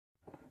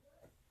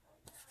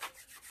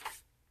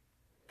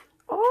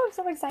I'm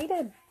so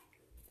excited.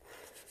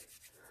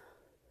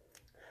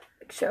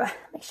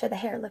 Make sure the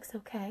hair looks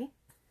okay.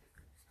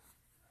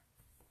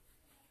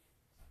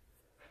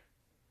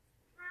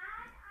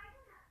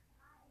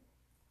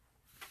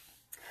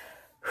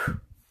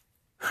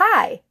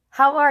 Hi,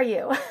 how are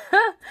you?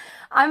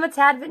 I'm a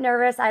tad bit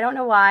nervous. I don't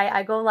know why.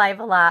 I go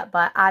live a lot,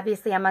 but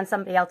obviously I'm on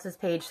somebody else's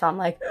page, so I'm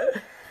like,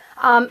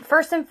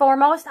 first and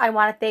foremost, I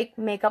want to thank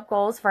Makeup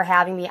Goals for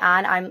having me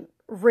on. I'm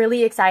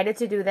really excited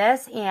to do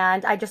this,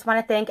 and I just want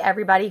to thank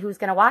everybody who's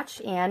going to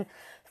watch and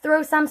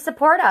throw some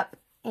support up.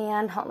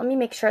 And let me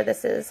make sure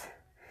this is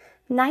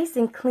nice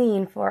and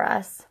clean for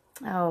us.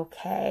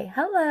 Okay,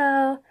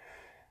 hello.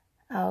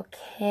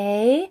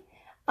 Okay.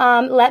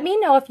 Let me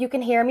know if you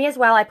can hear me as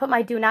well. I put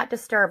my do not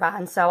disturb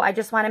on, so I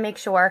just want to make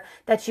sure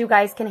that you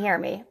guys can hear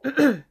me.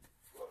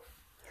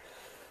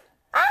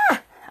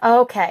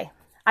 Okay.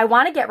 I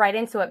want to get right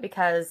into it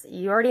because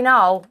you already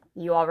know,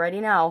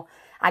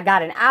 I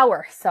got an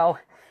hour, so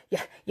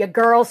your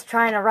girl's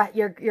trying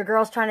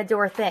to do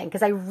her thing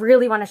because I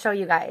really want to show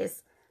you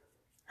guys.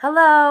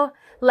 Hello.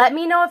 Let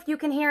me know if you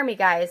can hear me,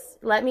 guys.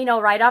 Let me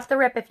know right off the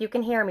rip if you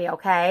can hear me,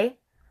 okay?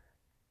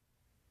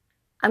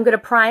 I'm going to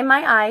prime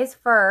my eyes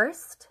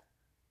first.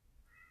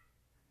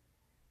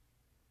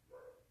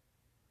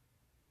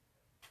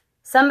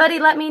 Somebody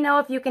let me know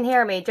if you can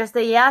hear me. Just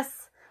a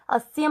yes,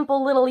 a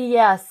simple little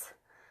yes.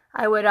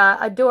 I would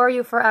adore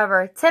you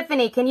forever.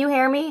 Tiffany, can you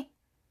hear me?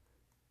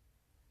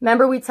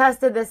 Remember, we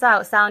tested this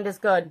out. Sound is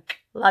good.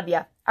 Love you.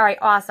 All right,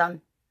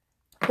 awesome.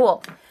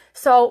 Cool.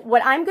 So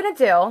what I'm going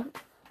to do,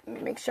 let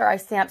me make sure I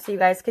stand up so you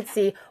guys could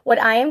see.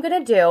 What I am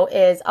going to do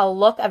is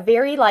a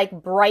very like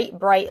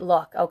bright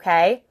look,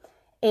 okay?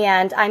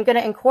 And I'm going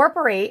to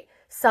incorporate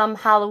some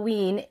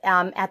Halloween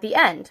at the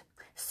end.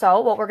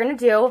 So what we're going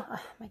to do, oh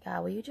my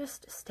God, will you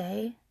just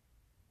stay?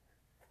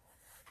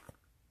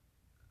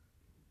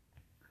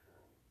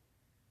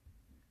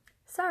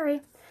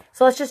 Sorry.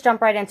 So let's just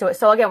jump right into it.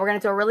 So again, we're going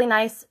to do a really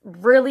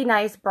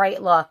nice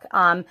bright look.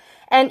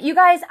 And you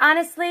guys,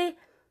 honestly,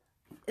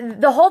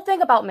 the whole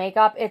thing about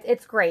makeup,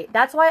 it's great.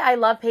 That's why I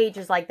love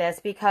pages like this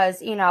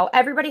because, you know,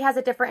 everybody has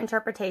a different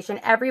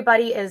interpretation.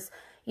 Everybody is,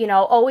 you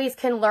know, always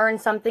can learn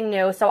something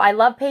new. So I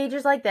love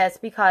pages like this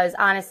because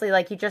honestly,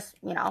 like you just,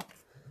 you know,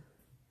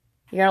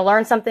 you're going to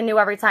learn something new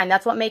every time.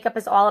 That's what makeup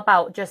is all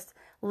about. Just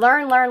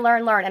learn.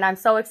 And I'm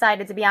so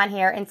excited to be on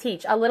here and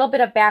teach a little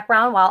bit of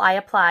background while I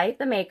apply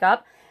the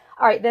makeup.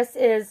 All right, this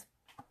is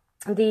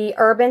the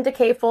Urban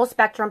Decay Full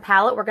Spectrum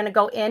palette. We're going to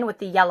go in with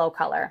the yellow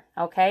color.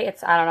 Okay,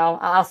 it's, I don't know,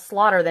 I'll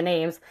slaughter the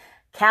names.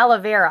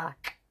 Calavera.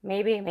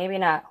 Maybe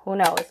not. Who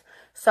knows?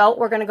 So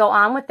we're going to go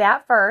on with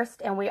that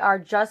first, and we are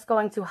just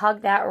going to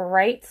hug that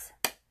right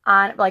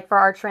on, like for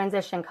our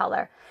transition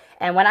color.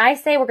 And when I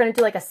say we're going to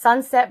do like a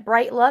sunset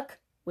bright look,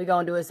 we're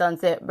going to do a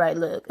sunset bright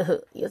look.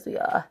 Yes, we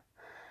are.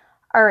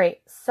 All right,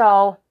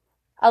 so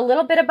a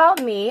little bit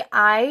about me.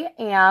 I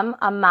am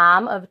a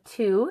mom of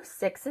 2,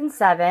 6, and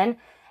 7,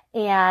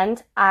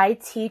 and I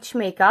teach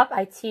makeup.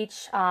 I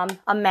teach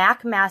a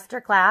MAC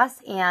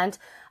masterclass, and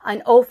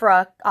an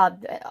OFRA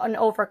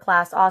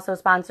class also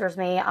sponsors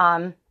me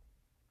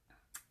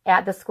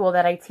at the school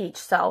that I teach.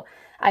 So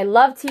I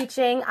love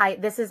teaching.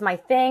 This is my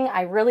thing.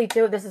 I really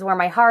do. This is where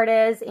my heart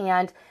is,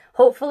 and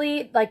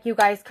hopefully, like, you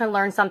guys can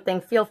learn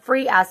something. Feel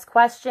free, ask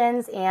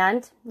questions,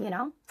 and, you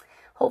know,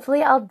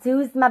 hopefully I'll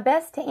do my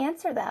best to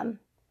answer them.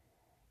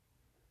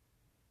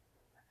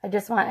 I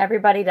just want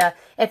everybody to,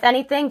 if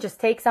anything, just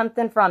take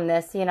something from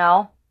this, you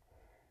know.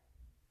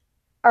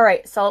 All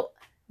right, so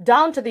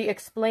down to the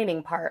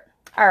explaining part.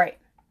 All right,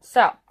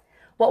 so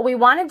what we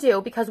want to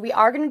do, because we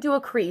are going to do a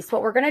crease,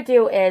 what we're going to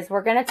do is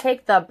we're going to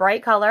take the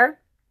bright color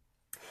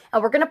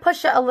and we're going to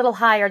push it a little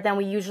higher than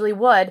we usually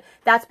would.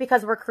 That's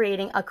because we're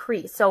creating a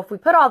crease. So if we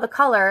put all the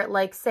color,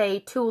 like say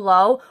too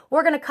low,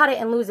 we're going to cut it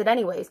and lose it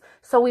anyways.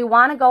 So we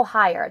want to go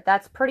higher.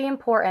 That's pretty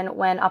important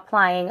when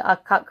applying a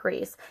cut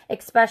crease,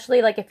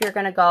 especially like if you're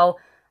going to go,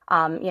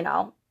 you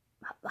know,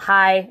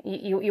 high,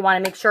 you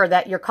want to make sure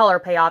that your color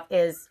payoff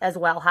is as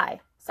well high.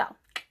 So,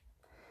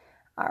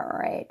 all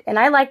right. And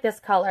I like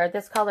this color.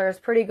 This color is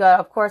pretty good.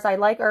 Of course, I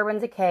like Urban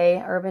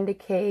Decay. Urban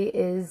Decay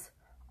is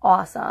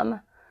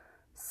awesome.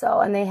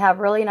 So, and they have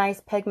really nice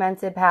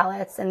pigmented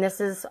palettes, and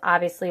this is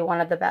obviously one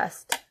of the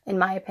best, in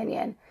my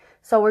opinion.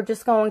 So we're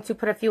just going to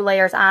put a few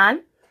layers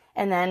on,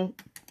 and then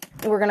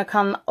we're going to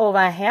come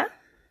over here.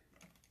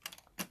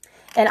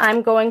 And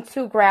I'm going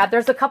to grab,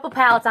 there's a couple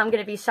palettes I'm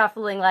going to be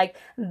shuffling like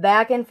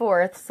back and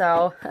forth,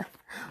 so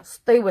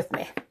stay with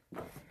me.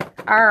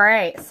 All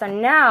right, so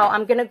now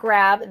I'm going to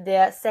grab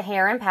the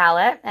Saharan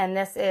palette, and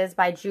this is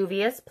by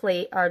Juvia's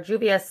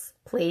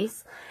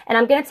Place. And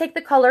I'm going to take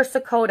the color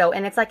Sokoto,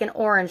 and it's like an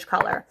orange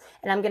color.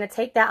 And I'm going to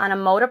take that on a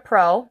Moda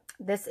Pro.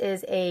 This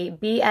is a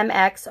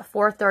BMX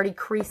 430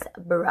 crease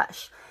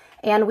brush.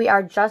 And we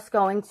are just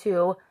going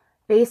to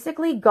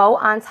basically go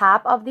on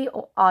top of the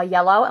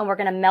yellow, and we're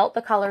going to melt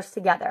the colors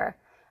together.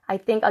 I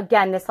think,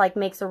 again, this like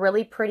makes a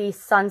really pretty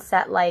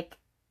sunset-like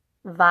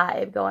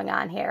vibe going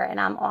on here,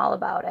 and I'm all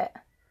about it.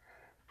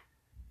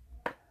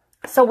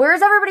 So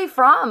where's everybody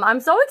from? I'm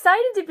so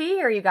excited to be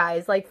here, you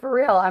guys. Like, for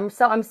real. I'm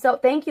so,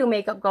 thank you,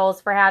 Makeup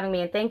Goals, for having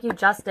me. And thank you,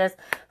 Justice,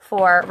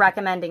 for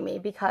recommending me,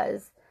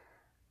 because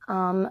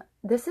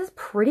this is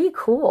pretty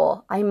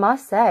cool. I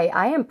must say,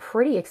 I am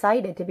pretty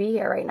excited to be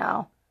here right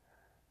now.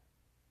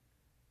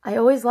 I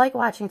always like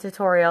watching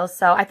tutorials,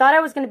 so I thought I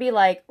was going to be,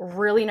 like,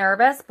 really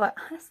nervous, but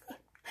honestly,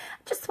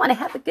 I just want to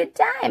have a good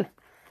time.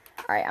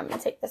 All right, I'm going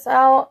to take this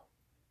out.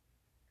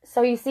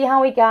 So you see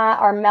how we got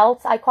our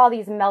melts? I call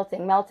these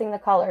melting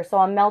the color. So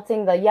I'm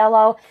melting the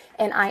yellow,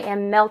 and I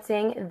am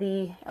melting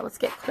the, let's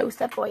get close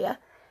up for you.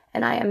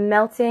 And I am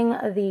melting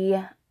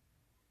the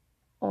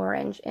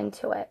orange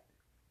into it.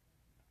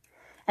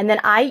 And then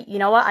you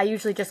know what? I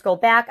usually just go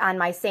back on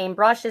my same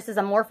brush. This is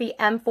a Morphe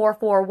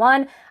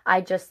M441.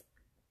 I just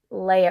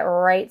lay it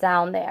right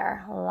down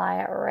there. Lay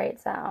it right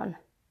down.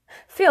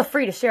 Feel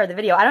free to share the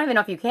video. I don't even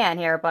know if you can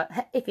here, but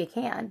if you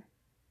can.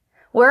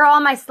 Where are all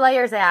my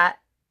slayers at?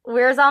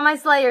 Where's all my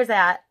slayers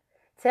at?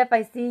 Tiff,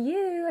 I see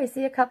you. I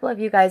see a couple of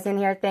you guys in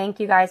here. Thank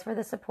you guys for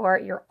the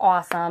support. You're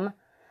awesome.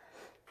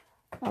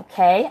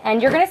 Okay,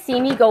 and you're going to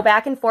see me go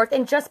back and forth.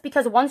 And just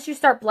because once you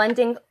start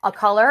blending a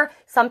color,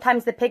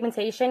 sometimes the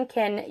pigmentation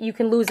you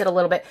can lose it a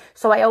little bit.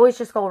 So I always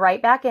just go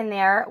right back in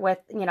there with,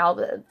 you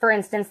know, for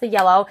instance, the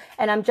yellow.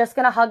 And I'm just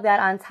going to hug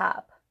that on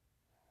top.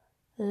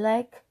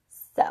 Like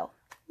so.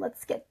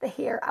 Let's get the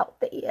hair out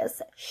the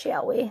ears,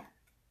 shall we?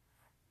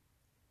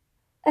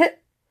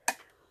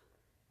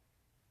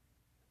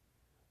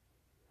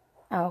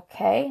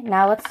 Okay,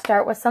 now let's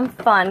start with some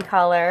fun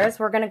colors.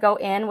 We're going to go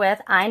in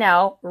with, I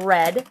know,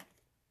 red.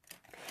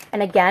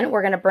 And again,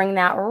 we're going to bring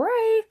that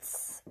right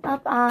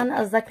up on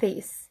the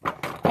crease.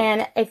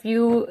 And if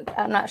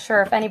I'm not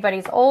sure if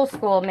anybody's old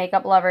school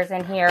makeup lovers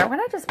in here. Why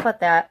not just put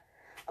that?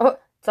 Oh,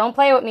 don't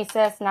play with me,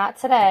 sis. Not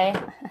today.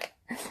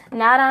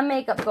 Not on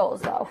Makeup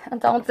Goals, though.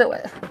 Don't do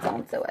it.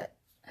 Don't do it.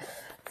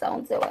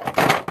 Don't do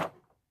it.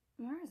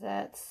 Where is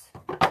it?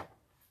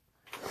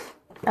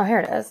 Oh,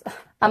 here it is.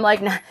 I'm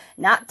like,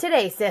 not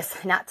today,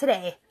 sis. Not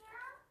today.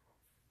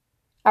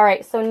 All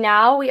right, so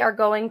now we are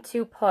going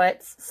to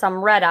put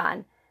some red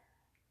on.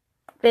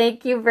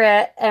 Thank you,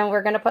 Britt. And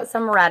we're going to put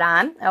some red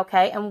on,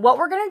 okay? And what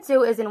we're going to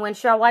do is in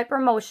windshield wiper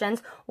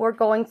motions, we're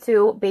going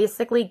to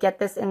basically get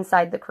this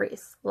inside the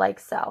crease, like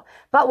so.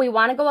 But we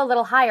want to go a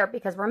little higher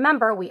because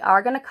remember, we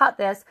are going to cut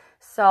this.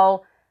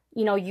 So,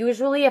 you know,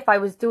 usually if I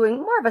was doing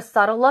more of a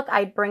subtle look,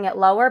 I'd bring it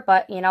lower.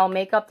 But, you know,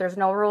 makeup, there's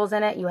no rules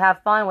in it. You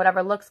have fun.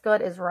 Whatever looks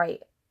good is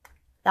right.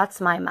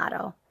 That's my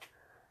motto.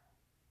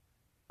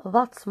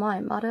 That's my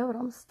motto, and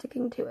I'm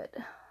sticking to it.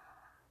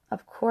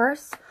 Of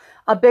course,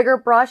 a bigger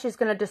brush is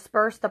going to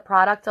disperse the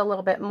product a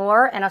little bit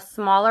more, and a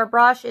smaller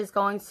brush is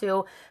going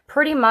to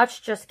pretty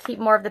much just keep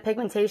more of the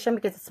pigmentation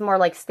because it's more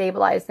like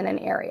stabilized in an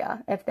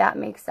area, if that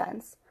makes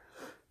sense.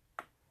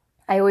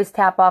 I always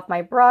tap off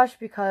my brush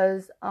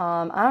because,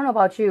 I don't know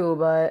about you,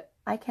 but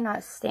I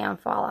cannot stand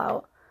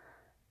fallout.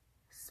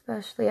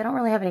 Especially, I don't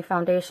really have any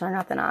foundation or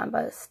nothing on,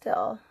 but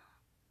still.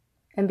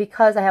 And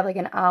because I have like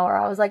an hour,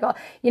 I was like, oh,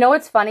 you know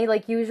what's funny?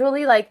 Like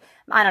usually, like,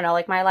 I don't know,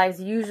 like my lives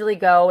usually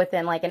go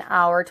within like an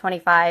hour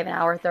 25, an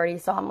hour 30.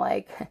 So I'm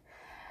like,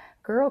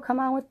 girl, come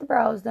on with the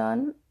brows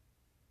done.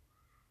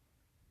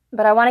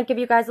 But I want to give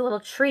you guys a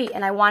little treat,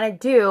 and I want to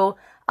do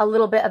a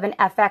little bit of an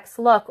FX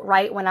look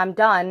right when I'm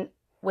done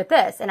with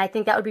this. And I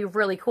think that would be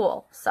really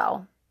cool.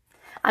 So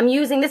I'm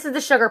using, this is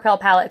the Sugar Pill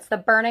palette. It's the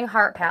Burning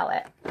Heart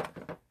palette.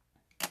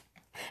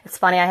 It's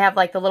funny. I have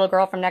like the little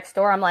girl from next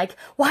door. I'm like,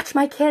 watch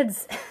my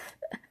kids.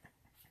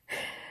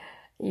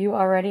 You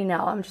already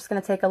know. I'm just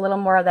going to take a little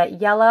more of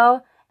that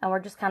yellow, and we're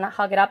just kind of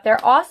hug it up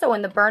there. Also,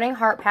 in the Burning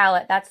Heart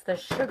palette, that's the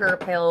Sugar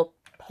Pill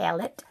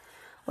palette,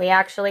 we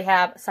actually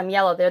have some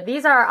yellow there.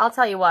 These are, I'll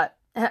tell you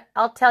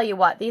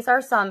what, these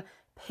are some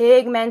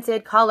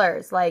pigmented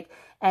colors. Like,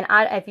 and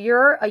if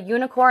you're a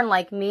unicorn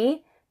like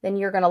me, then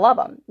you're going to love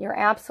them. You're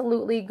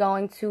absolutely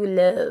going to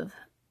love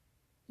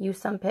you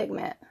some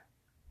pigment.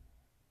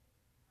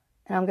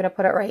 And I'm going to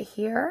put it right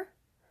here.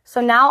 So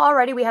now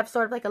already we have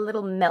sort of like a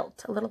little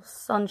melt, a little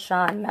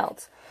sunshine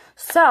melt.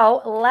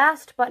 So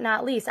last but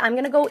not least, I'm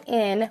going to go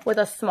in with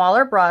a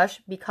smaller brush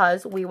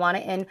because we want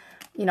it in,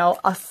 you know,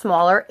 a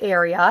smaller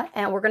area.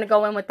 And we're going to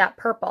go in with that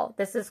purple.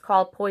 This is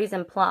called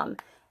Poison Plum,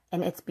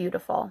 and it's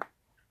beautiful.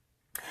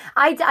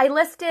 I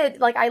listed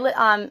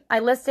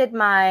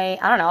my,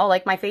 I don't know,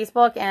 like my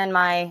Facebook and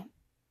my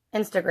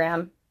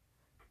Instagram.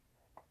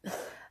 I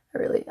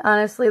really,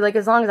 honestly, like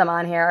as long as I'm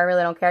on here, I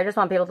really don't care. I just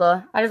want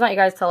you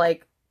guys to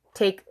like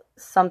take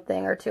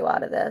something or two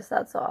out of this.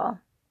 That's all.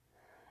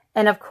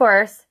 And of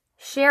course,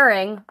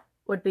 sharing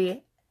would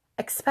be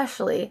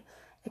especially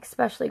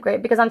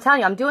great because I'm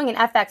telling you, I'm doing an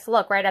FX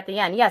look right at the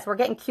end. Yes, we're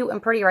getting cute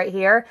and pretty right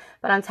here,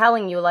 but I'm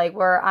telling you, like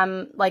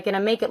I'm like gonna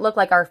make it look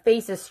like our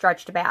face is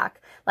stretched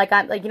back. Like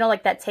I'm like, you know,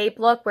 like that tape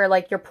look where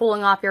like you're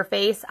pulling off your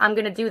face. I'm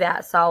gonna do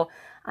that. So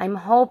I'm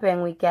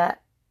hoping we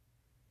get,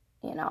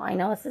 you know, I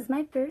know this is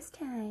my first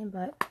time,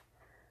 but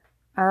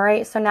all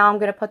right, so now I'm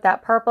going to put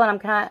that purple, and I'm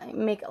going to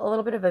make a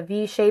little bit of a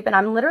V shape, and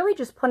I'm literally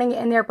just putting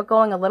it in there, but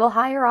going a little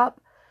higher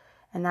up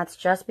And that's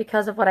just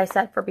because of what I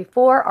said for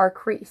before, our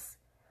crease.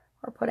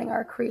 We're putting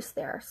our crease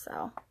there,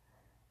 so.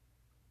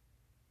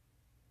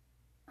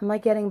 I'm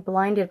like getting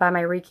blinded by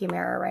my Reiki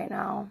mirror right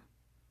now.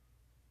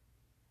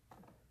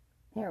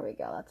 Here we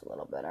go, that's a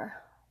little better.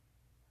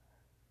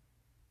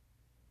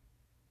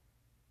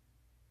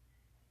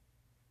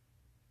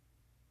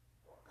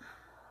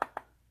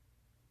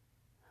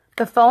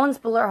 The phone's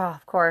blur, oh,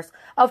 of course.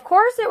 Of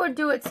course it would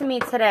do it to me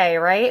today,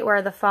 right?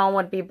 Where the phone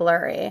would be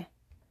blurry.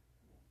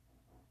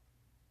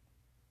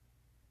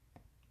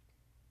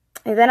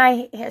 And then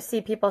I see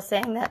people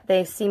saying that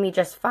they see me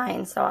just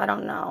fine, so I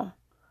don't know.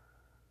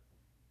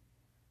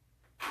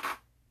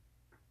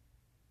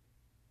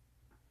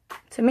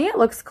 To me it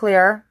looks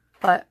clear,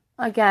 but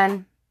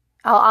again,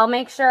 I'll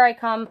make sure I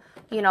come,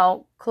 you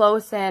know,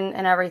 close in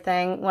and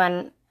everything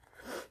when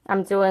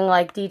I'm doing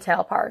like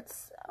detail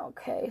parts.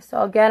 Okay,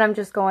 so again, I'm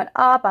just going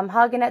up. I'm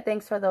hugging it.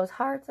 Thanks for those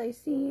hearts. I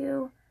see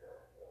you.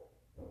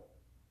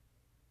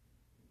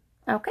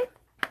 Okay.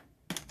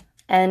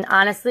 And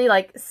honestly,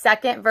 like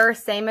second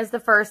verse, same as the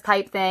first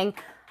type thing.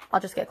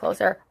 I'll just get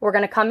closer. We're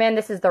going to come in.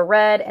 This is the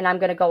red, and I'm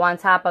going to go on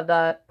top of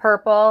the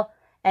purple.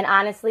 And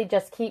honestly,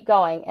 just keep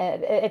going.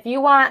 And if you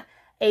want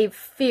a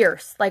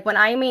fierce, like when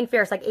I mean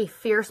fierce, like a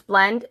fierce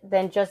blend,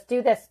 then just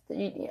do this.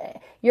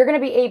 You're going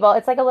to be able,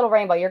 it's like a little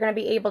rainbow. You're going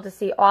to be able to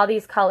see all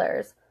these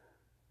colors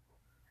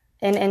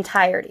in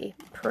entirety,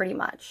 pretty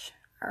much.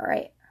 All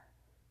right.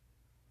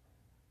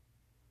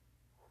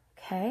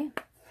 Okay.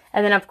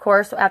 And then, of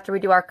course, after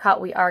we do our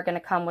cut, we are going to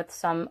come with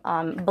some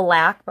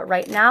black. But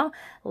right now,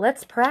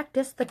 let's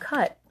practice the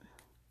cut.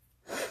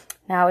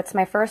 Now, it's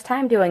my first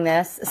time doing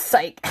this.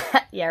 Psych.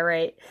 Yeah,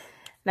 right.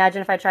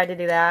 Imagine if I tried to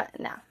do that.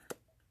 No,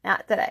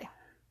 not today.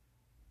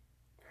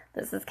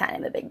 This is kind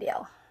of a big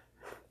deal.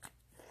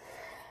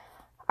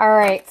 All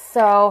right,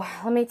 so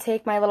let me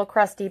take my little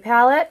crusty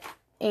palette.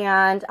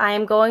 And I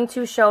am going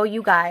to show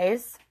you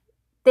guys,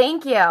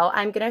 thank you,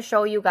 I'm going to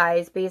show you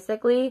guys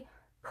basically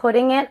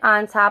putting it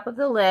on top of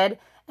the lid.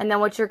 And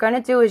then what you're going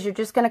to do is you're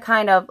just going to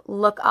kind of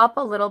look up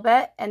a little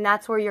bit, and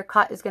that's where your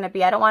cut is going to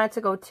be. I don't want it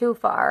to go too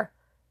far.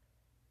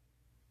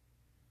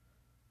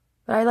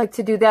 But I like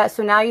to do that.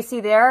 So now you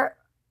see there,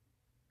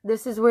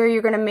 this is where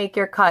you're going to make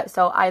your cut.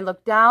 So I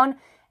look down,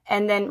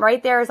 and then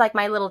right there is like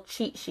my little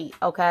cheat sheet,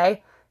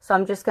 okay? So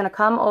I'm just going to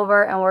come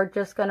over, and we're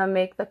just going to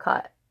make the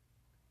cut.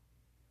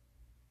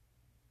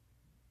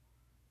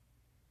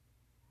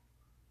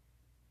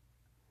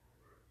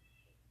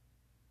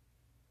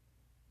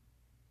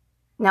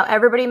 Now,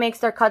 everybody makes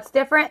their cuts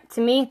different.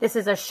 To me, this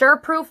is a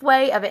sure-proof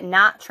way of it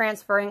not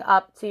transferring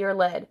up to your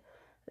lid.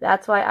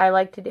 That's why I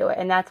like to do it,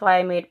 and that's why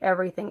I made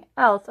everything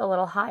else a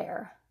little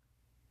higher.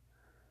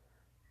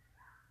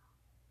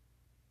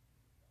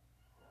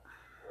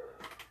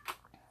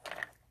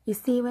 You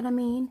see what I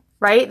mean?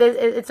 Right?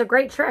 It's a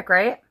great trick,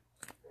 right?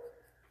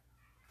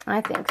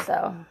 I think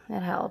so.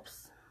 It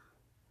helps.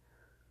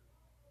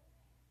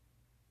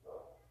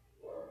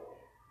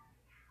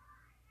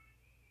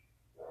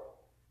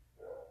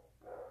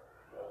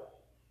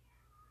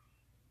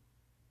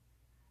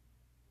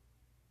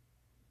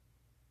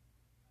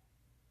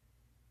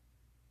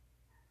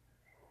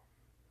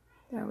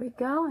 There we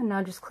go. And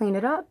now just clean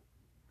it up.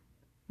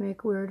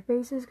 Make weird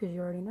faces because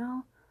you already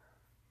know.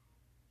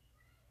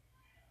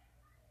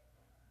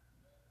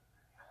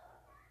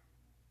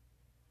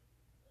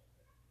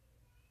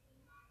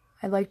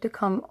 I like to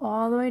come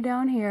all the way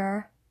down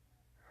here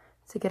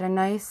to get a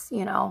nice,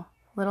 you know,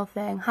 little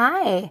thing.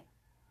 Hi,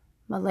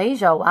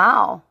 Malaysia.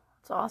 Wow.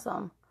 That's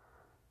awesome.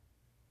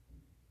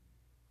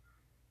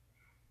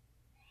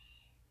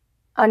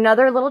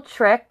 Another little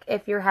trick,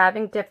 if you're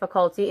having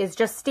difficulty, is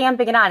just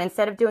stamping it on.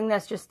 Instead of doing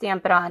this, just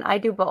stamp it on. I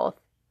do both.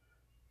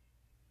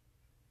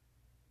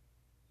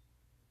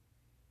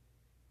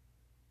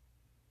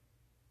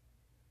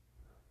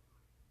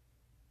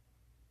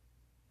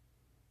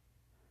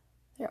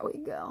 There we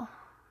go.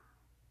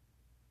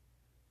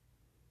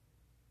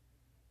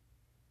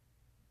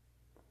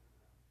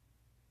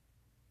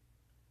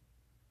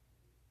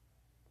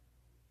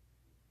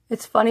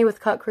 It's funny with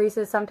cut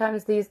creases.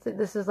 Sometimes this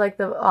is like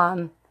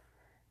the,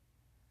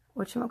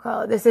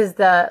 whatchamacallit? This is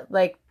the,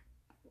 like,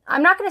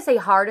 I'm not going to say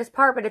hardest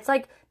part, but it's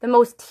like the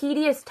most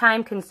tedious,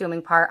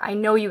 time-consuming part. I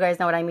know you guys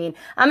know what I mean.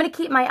 I'm going to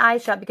keep my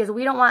eyes shut because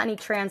we don't want any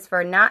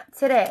transfer. Not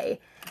today.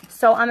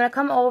 So I'm going to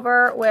come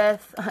over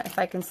with, if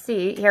I can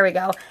see, here we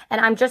go.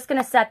 And I'm just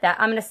going to set that.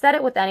 I'm going to set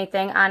it with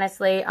anything,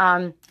 honestly.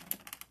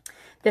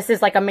 This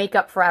is like a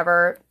Makeup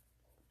Forever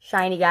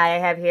shiny guy I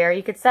have here.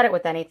 You could set it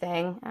with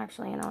anything.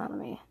 Actually, you know what? Let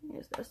me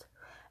use this.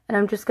 And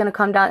I'm just going to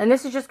come down. And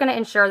this is just going to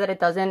ensure that it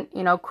doesn't,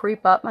 you know,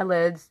 creep up my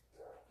lids.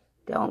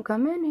 Don't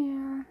come in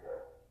here.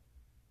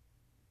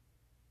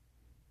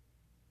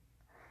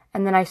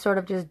 And then I sort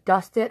of just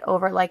dust it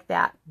over like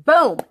that.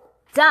 Boom!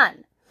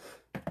 Done!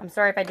 I'm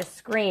sorry if I just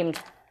screamed.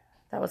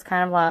 That was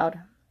kind of loud.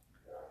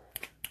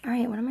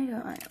 Alright, what am I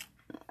doing?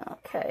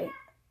 Okay.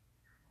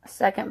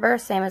 Second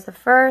verse, same as the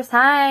first.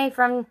 Hi,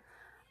 from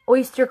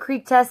Oyster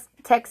Creek,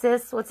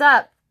 Texas. What's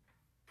up?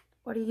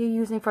 What are you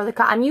using for the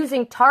cut? I'm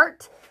using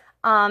Tarte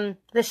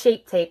the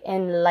Shape Tape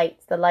in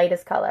lights, the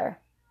lightest color.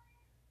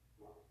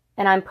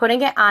 And I'm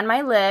putting it on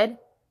my lid,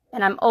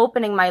 and I'm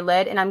opening my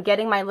lid, and I'm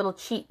getting my little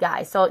cheat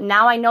guy. So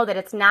now I know that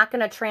it's not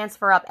going to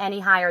transfer up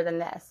any higher than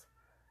this.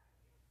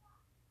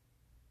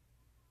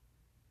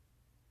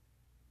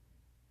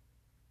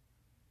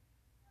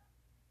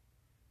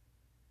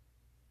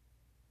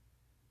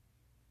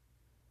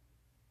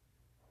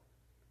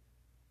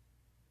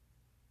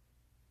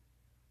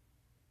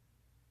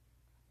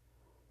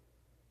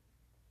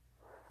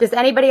 Does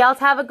anybody else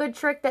have a good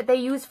trick that they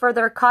use for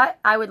their cut?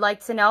 I would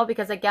like to know,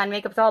 because again,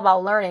 makeup's all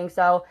about learning,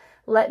 so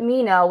let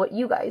me know what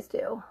you guys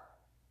do.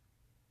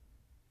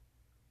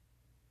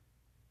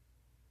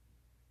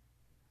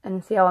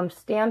 And see how I'm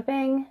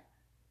stamping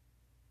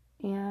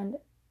and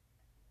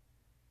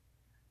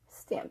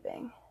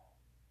stamping.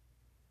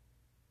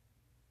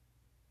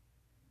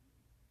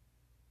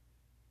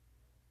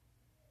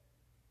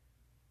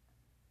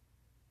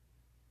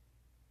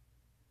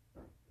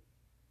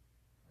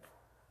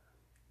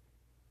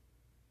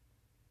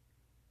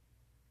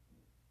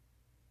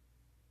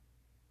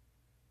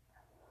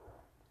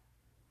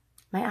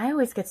 My eye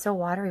always gets so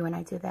watery when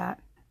I do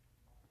that.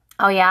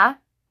 Oh, yeah?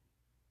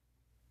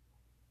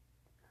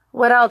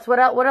 What else? What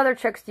other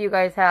tricks do you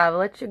guys have?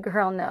 Let your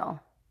girl know.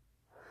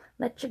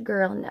 Let your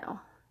girl know.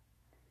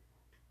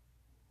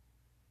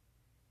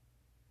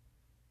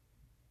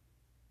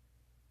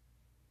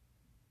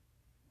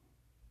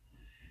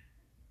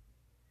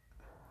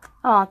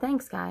 Oh,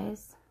 thanks,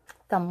 guys.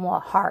 The more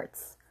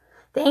hearts.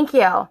 Thank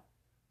you.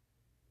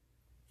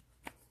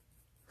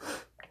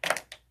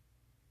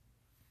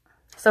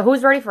 So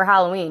who's ready for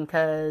Halloween?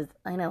 Because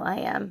I know I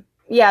am.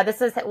 Yeah,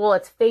 this is, well,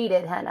 it's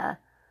faded henna.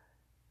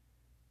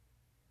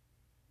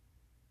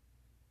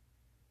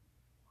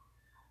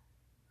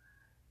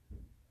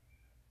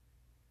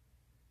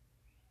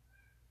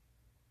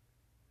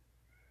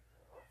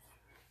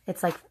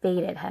 It's like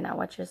faded henna,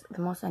 which is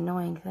the most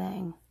annoying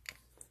thing.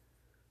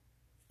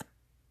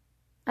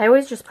 I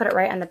always just put it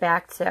right on the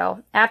back,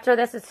 too. After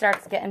this, it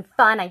starts getting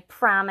fun, I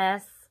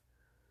promise.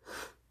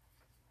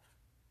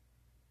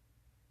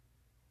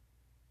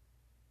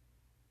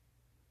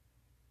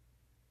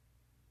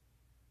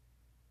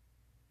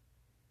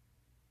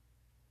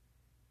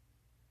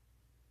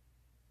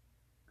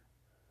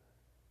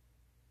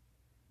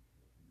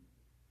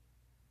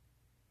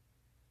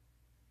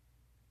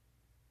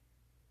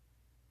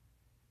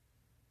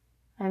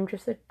 I'm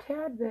just a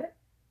tad bit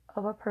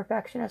of a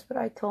perfectionist, but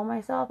I told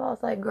myself, I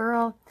was like,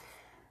 girl,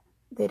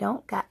 they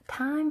don't got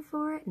time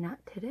for it, not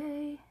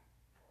today.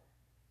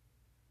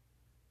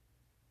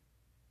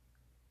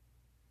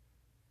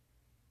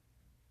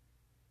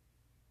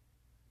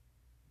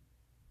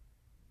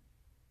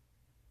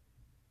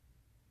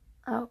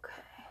 Okay.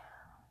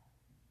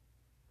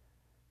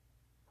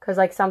 Because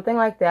like something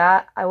like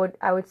that, I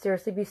would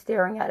seriously be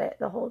staring at it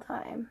the whole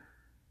time.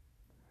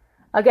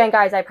 Again,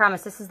 guys, I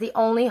promise this is the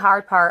only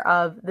hard part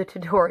of the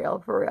tutorial,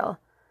 for real.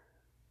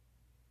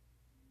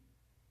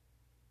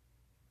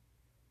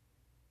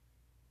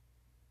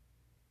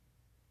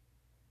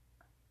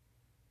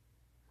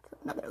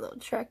 Another little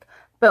trick.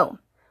 Boom.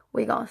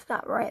 We're going to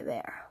stop right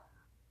there.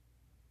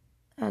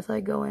 As I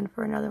go in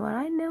for another one.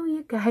 I know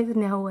you guys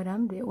know what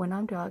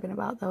I'm talking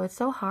about, though. It's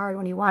so hard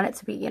when you want it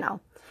to be, you know,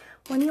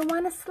 when you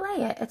want to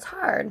slay it. It's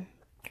hard.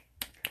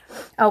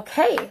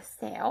 Okay,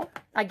 so,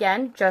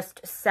 again,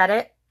 just set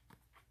it.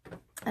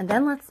 And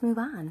then let's move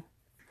on.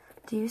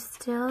 Do you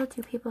still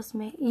do people's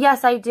makeup?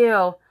 Yes, I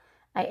do.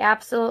 I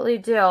absolutely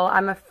do.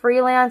 I'm a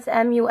freelance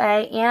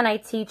MUA, and I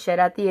teach it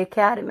at the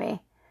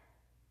Academy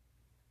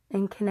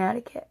in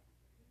Connecticut.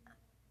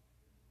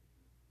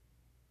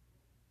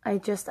 I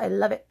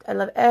love it. I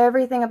love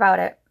everything about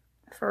it.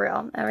 For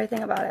real.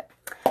 Everything about it.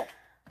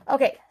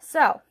 Okay,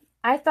 so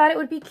I thought it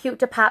would be cute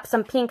to pop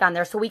some pink on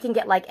there so we can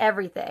get like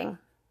everything.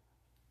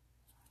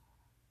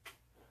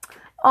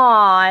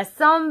 Aw,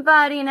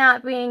 somebody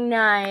not being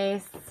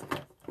nice.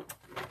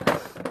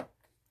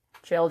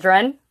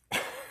 Children.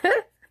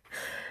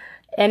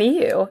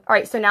 Anywho. All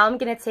right, so now I'm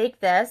going to take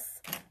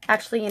this.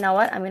 Actually, you know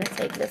what? I'm going to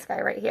take this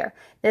guy right here.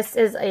 This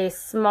is a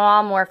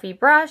small Morphe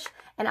brush,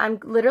 and I'm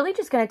literally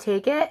just going to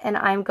take it, and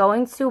I'm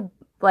going to,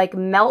 like,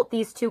 melt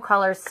these two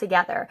colors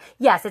together.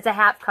 Yes, it's a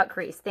half cut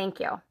crease.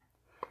 Thank you.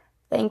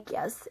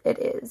 Yes, it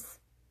is.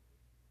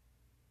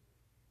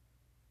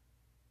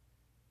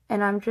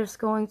 And I'm just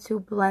going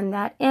to blend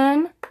that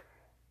in.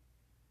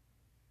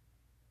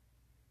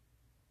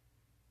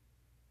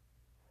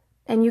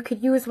 And you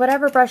could use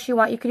whatever brush you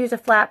want. You could use a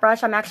flat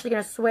brush. I'm actually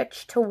going to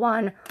switch to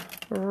one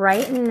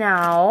right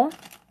now.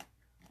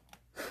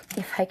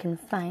 If I can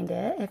find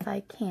it. If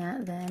I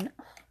can't, then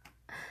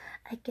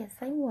I guess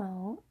I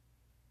won't.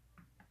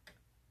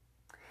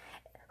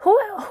 Who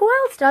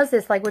else does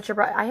this, like, with your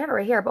brush? I have it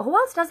right here, but who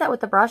else does that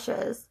with the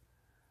brushes?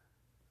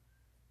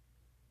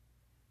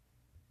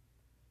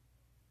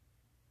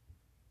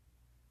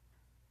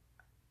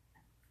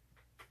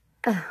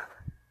 Ugh.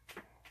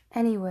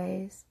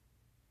 Anyways.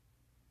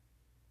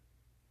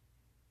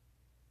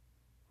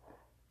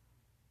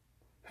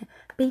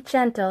 Be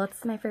gentle.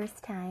 It's my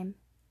first time.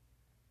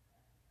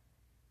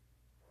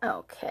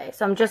 Okay,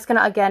 so I'm just going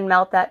to, again,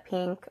 melt that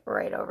pink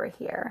right over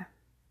here.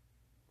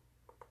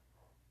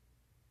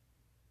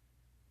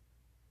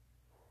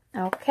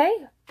 Okay,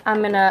 I'm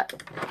going to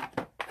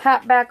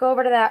hop back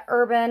over to that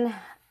Urban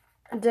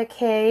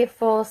Decay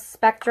Full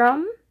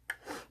Spectrum.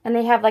 And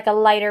they have like a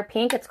lighter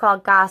pink. It's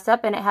called Gossip,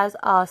 and it has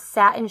a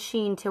satin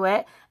sheen to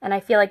it. And I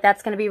feel like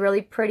that's going to be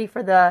really pretty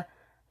for the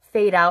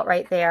fade out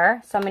right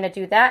there. So I'm going to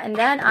do that. And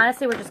then,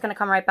 honestly, we're just going to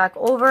come right back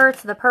over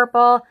to the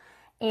purple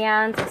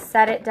and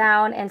set it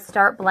down and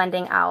start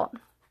blending out.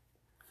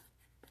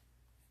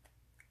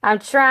 I'm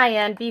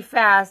trying. Be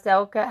fast.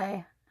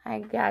 Okay. I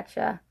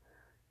gotcha.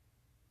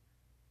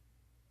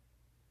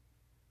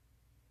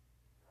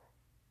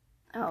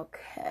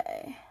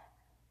 Okay.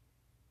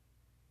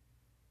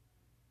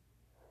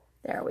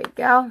 There we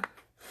go.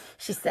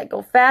 She said,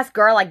 go fast,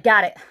 girl. I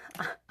got it.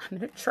 I'm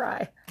going to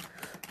try.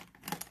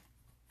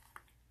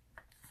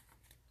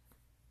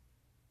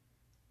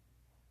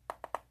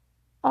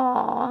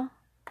 Aw. You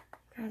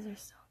guys are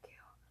so cute.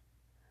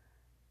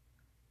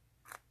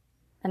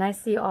 And I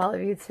see all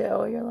of you too.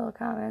 Your little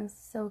comments.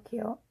 So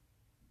cute.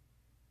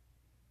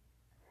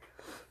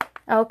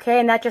 Okay,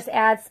 and that just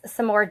adds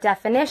some more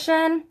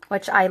definition,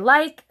 which I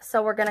like.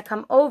 So we're going to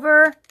come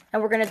over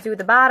and we're going to do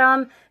the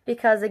bottom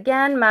because,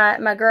 again,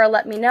 my girl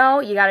let me know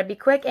you got to be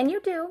quick, and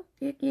you do.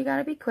 You got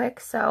to be quick.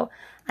 So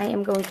I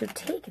am going to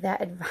take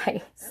that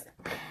advice,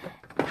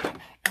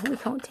 and we're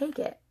going to take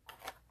it.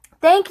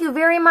 Thank you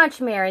very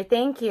much, Mary.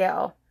 Thank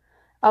you.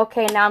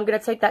 Okay, now I'm going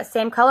to take that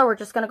same color. We're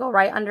just going to go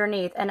right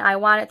underneath, and I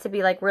want it to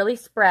be like really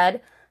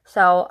spread.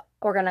 So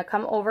we're going to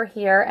come over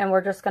here, and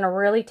we're just going to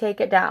really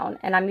take it down.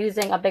 And I'm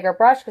using a bigger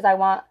brush because I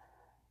want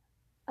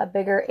a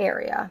bigger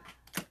area.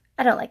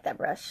 I don't like that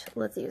brush.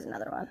 Let's use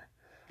another one.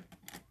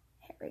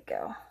 Here we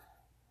go.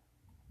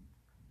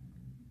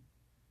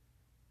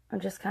 I'm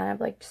just kind of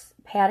like just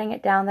patting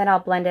it down, then I'll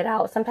blend it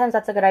out. Sometimes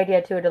that's a good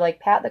idea too, to like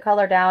pat the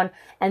color down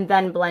and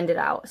then blend it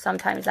out.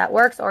 Sometimes that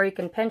works, or you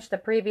can pinch the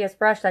previous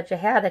brush that you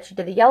had that you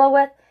did the yellow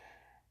with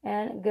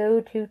and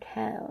go to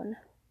town.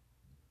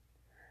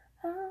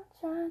 I'll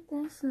try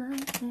this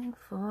lightning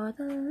for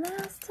the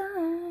last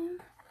time.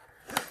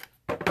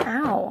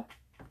 Ow.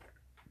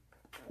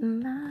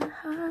 My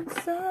heart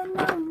said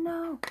no,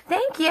 no.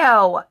 Thank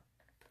you.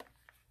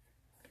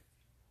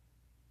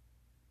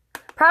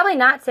 Probably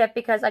not tip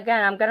because,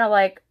 again, I'm going to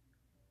like,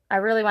 I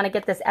really want to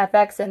get this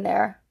FX in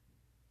there.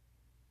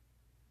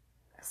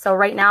 So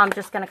right now I'm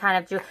just going to kind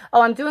of do,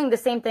 oh, I'm doing the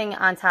same thing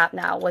on top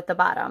now with the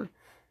bottom.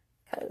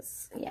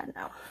 Because, yeah,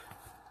 no,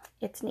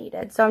 it's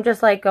needed. So I'm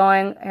just like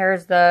going,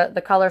 here's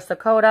the color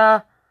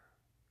Sakota.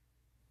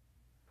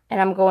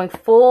 And I'm going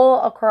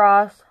full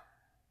across.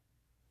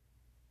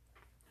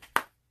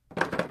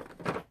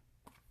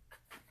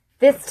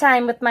 This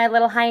time with my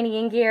little Heine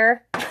in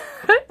gear.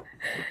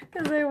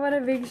 Because I want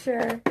to make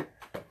sure.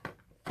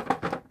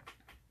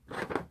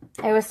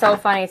 It was so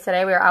funny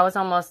today. I was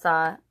almost,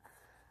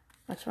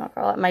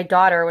 whatchamacallit, my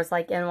daughter was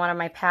like in one of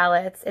my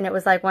palettes. And it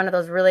was like one of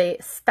those really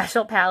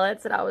special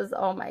palettes. And I was,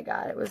 oh my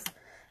God, it was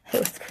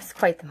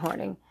quite the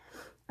morning.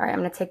 All right, I'm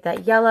going to take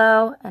that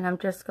yellow and I'm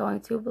just going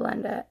to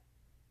blend it.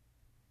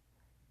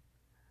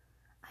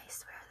 I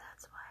swear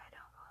that's why I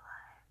don't go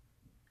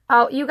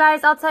live. Oh, you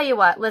guys, I'll tell you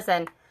what.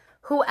 Listen.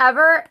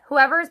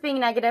 Whoever is being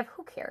negative,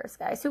 who cares,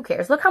 guys? Who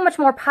cares? Look how much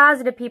more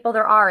positive people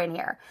there are in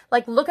here.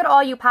 Like, look at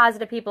all you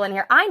positive people in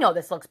here. I know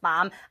this looks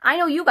bomb. I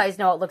know you guys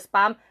know it looks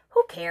bomb.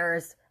 Who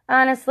cares?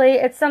 Honestly,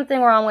 it's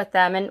something wrong with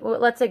them, and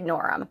let's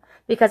ignore them.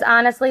 Because,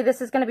 honestly,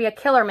 this is going to be a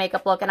killer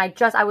makeup look, and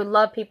I would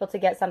love people to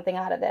get something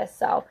out of this.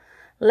 So,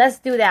 let's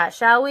do that,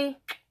 shall we?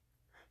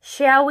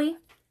 Shall we?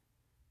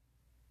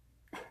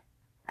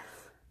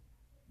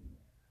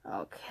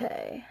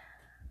 Okay.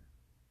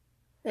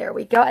 There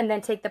we go. And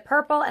then take the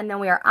purple, and then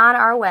we are on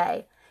our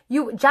way.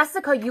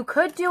 Jessica, you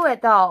could do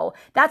it, though.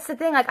 That's the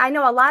thing. Like, I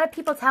know a lot of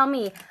people tell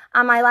me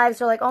on my lives,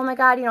 they're like, oh, my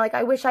God, you know, like,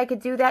 I wish I could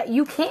do that.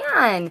 You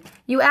can.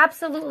 You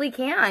absolutely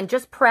can.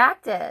 Just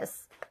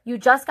practice. You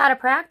just got to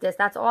practice.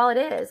 That's all it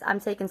is.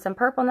 I'm taking some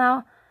purple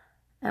now,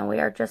 and we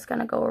are just going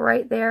to go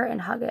right there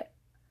and hug it.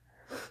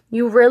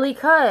 You really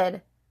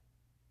could.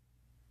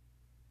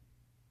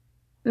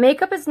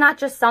 Makeup is not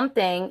just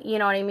something, you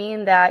know what I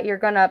mean, that you're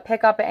going to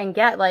pick up and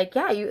get. Like,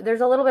 yeah,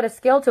 there's a little bit of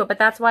skill to it, but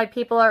that's why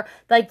people are,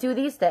 like, do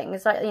these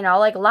things, you know,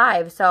 like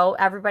live, so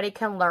everybody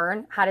can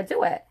learn how to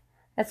do it.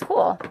 That's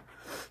cool.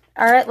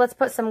 All right, let's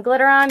put some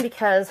glitter on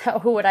because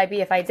who would I be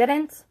if I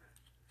didn't?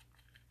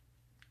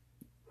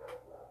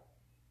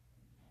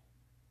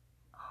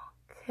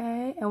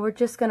 Okay, and we're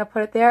just going to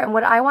put it there. And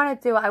what I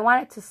want to do, I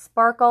want it to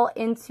sparkle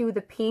into the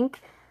pink.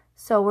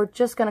 So we're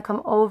just going to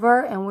come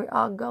over and we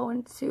are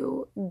going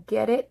to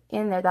get it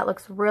in there. That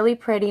looks really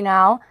pretty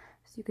now,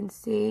 as you can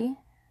see.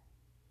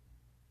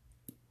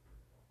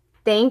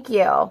 Thank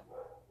you.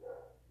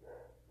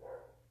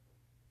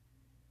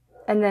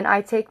 And then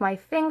I take my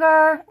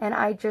finger and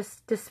I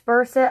just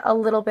disperse it a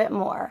little bit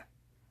more.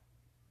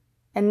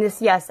 And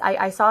this, yes,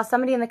 I saw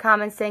somebody in the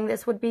comments saying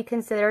this would be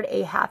considered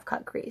a half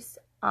cut crease.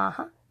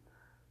 Uh-huh.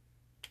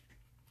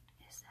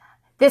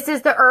 This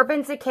is the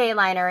Urban Decay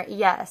liner,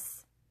 yes.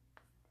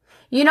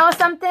 You know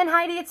something,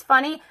 Heidi? It's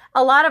funny.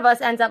 A lot of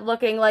us ends up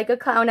looking like a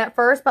clown at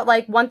first, but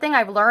like one thing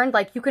I've learned,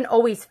 like you can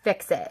always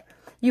fix it.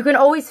 You can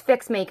always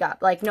fix makeup.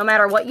 Like no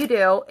matter what you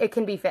do, it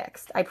can be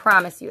fixed. I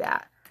promise you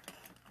that.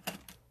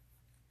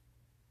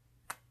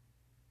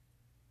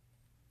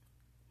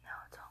 No,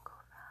 don't go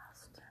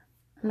fast.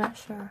 I'm not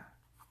sure.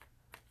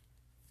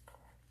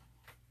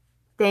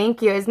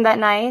 Thank you. Isn't that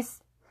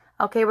nice?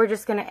 Okay, we're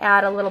just going to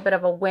add a little bit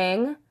of a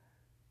wing.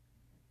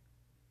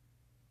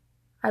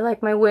 I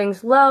like my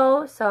wings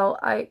low, so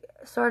I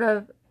sort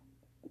of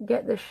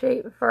get the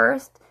shape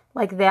first,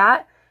 like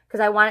that,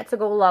 because I want it to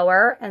go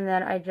lower, and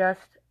then I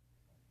just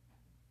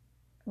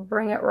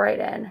bring it right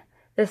in.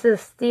 This is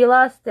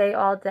Stila Stay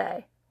All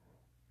Day.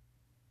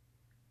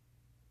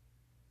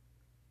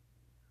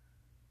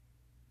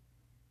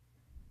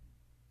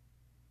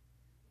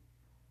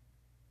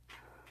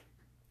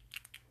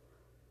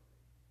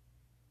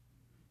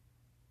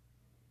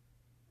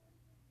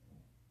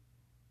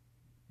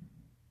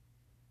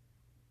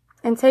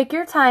 And take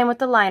your time with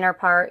the liner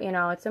part, you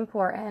know, it's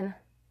important.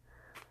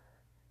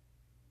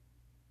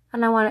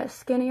 And I want it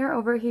skinnier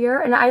over here.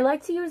 And I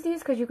like to use these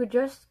because you could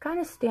just kind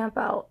of stamp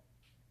out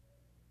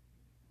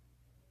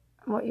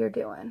what you're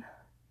doing.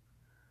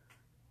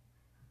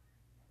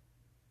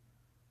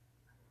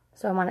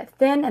 So I want it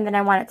thin, and then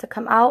I want it to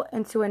come out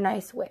into a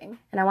nice wing.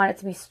 And I want it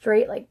to be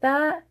straight like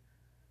that.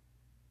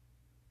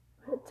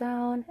 Put it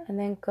down, and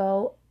then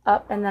go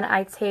up. And then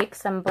I take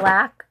some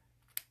black.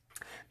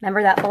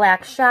 Remember that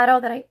black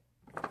shadow that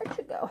where'd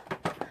you go?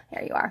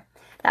 Here you are.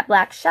 That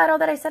black shadow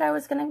that I said I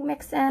was going to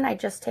mix in, I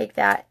just take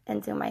that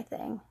and do my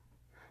thing.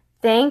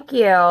 Thank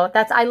you.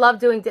 I love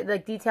doing, the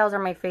details are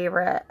my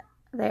favorite.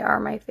 They are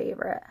my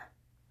favorite.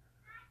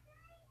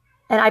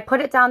 And I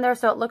put it down there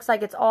so it looks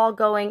like it's all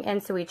going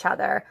into each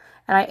other.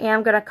 And I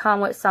am going to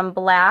come with some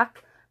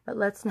black, but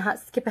let's not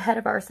skip ahead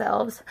of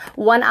ourselves.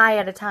 One eye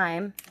at a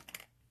time.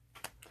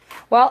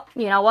 Well,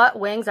 you know what?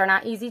 Wings are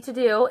not easy to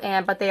do,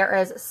 but there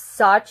is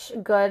such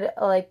good,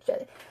 like,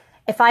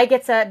 if I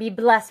get to be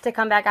blessed to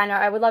come back, I know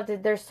I would love to.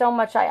 There's so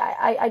much.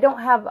 I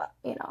don't have,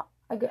 you know,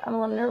 I'm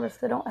a little nervous.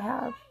 I don't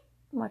have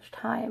much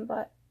time,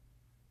 but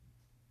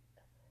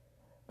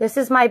this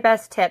is my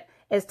best tip,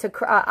 is to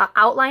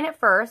outline it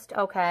first,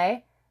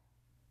 okay?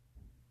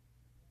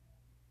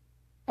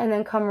 And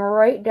then come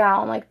right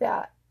down like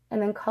that,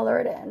 and then color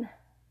it in.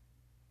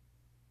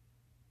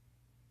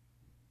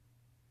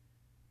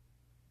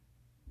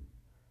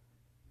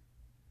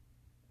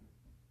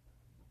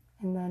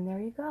 And then there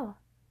you go.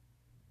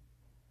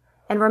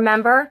 And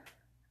remember,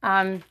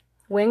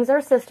 wings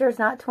are sisters,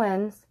 not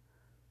twins.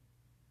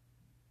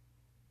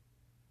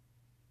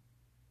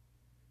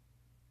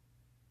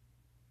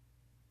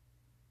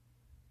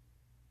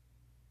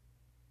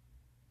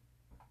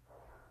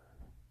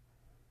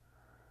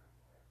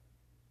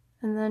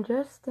 And then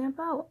just stamp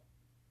out.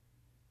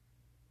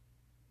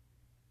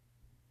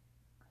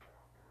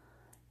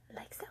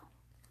 Like so.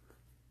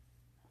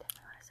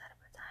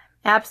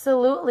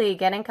 Absolutely,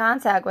 get in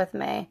contact with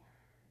me.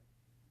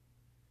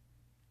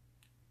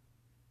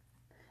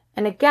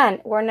 And again,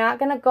 we're not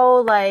going to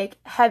go like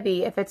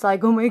heavy if it's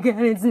like, oh my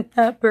God, it's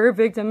not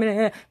perfect. I'm going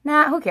to,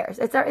 nah, who cares?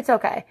 It's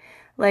okay.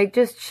 Like,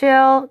 just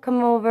chill,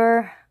 come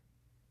over.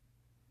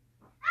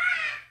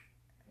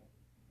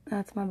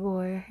 That's my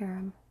boy. I hear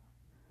him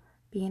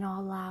being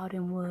all loud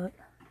and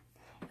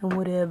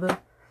whatever.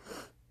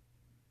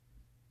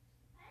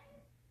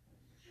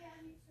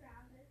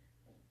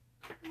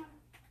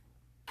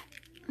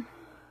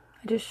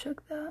 I just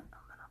shook that a little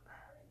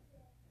bit.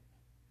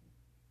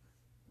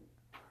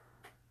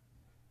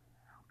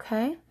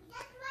 Okay.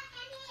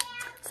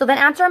 So then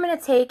after, I'm going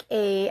to take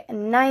a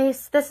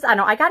nice,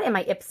 I got it in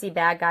my Ipsy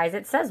bag, guys.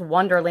 It says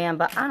Wonderland,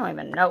 but I don't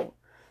even know.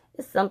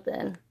 It's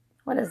something.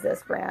 What is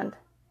this brand?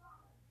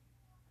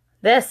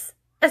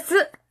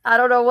 I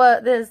don't know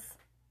what this.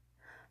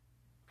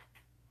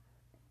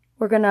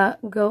 We're going to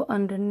go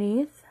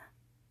underneath.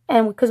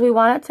 And because we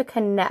want it to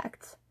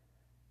connect.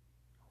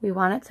 We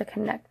want it to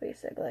connect,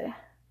 basically.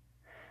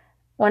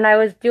 When I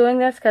was doing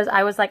this, because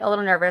I was like a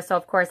little nervous, so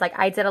of course, like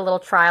I did a little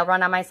trial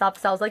run on myself,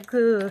 so I was like,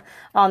 ugh,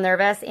 all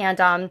nervous,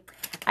 and I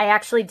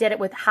actually did it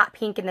with hot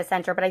pink in the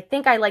center, but I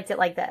think I liked it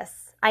like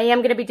this. I am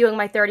going to be doing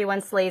my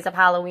 31 Slays of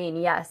Halloween.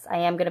 Yes, I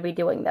am going to be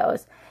doing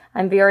those.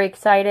 I'm very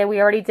excited.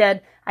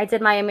 I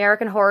did my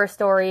American Horror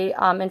Story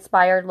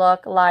inspired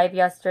look live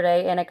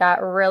yesterday, and it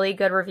got really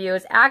good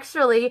reviews.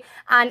 Actually,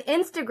 on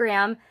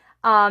Instagram,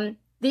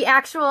 the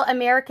actual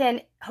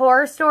American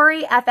Horror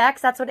Story FX,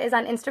 that's what it is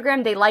on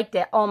Instagram, they liked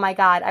it. Oh my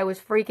God, I was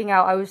freaking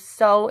out. I was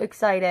so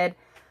excited.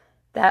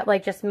 That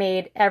like just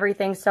made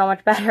everything so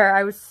much better.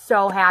 I was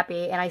so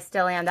happy, and I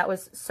still am. That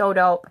was so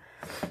dope.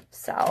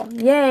 So,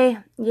 yay.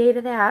 Yay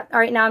to that. All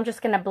right, now I'm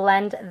just going to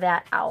blend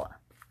that out.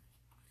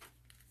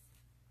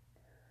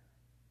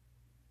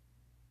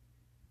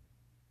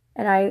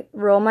 And I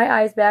roll my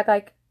eyes back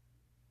like,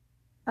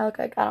 I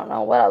don't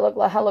know what I look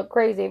like. I look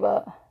crazy,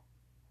 but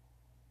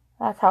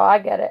that's how I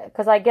get it.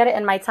 Because I get it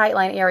in my tight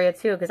line area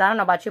too. Because I don't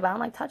know about you, but I don't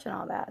like touching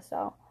all that.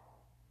 So,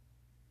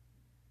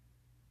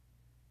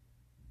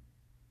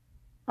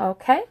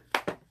 okay.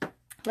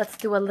 let's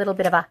do a little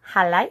bit of a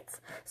highlight.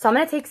 So I'm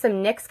going to take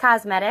some NYX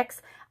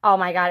Cosmetics. Oh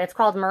my God, it's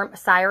called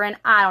Siren.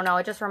 I don't know.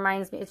 It just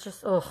reminds me. It's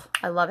just, ugh,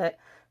 I love it.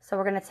 So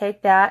we're going to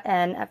take that.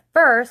 And at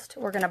first,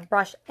 we're going to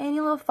brush any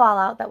little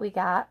fallout that we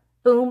got.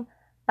 Boom.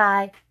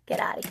 Bye. Get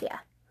out of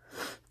here.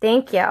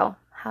 Thank you.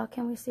 How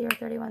can we see our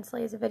 31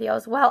 Slays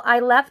videos? Well, I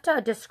left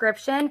a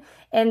description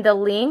in the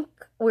link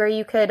where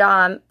you could,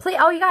 please,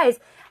 oh, you guys,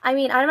 I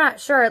mean, I'm not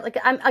sure. Like,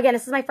 again,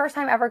 this is my first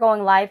time ever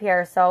going live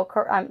here. So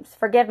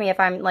forgive me if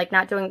I'm like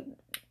not doing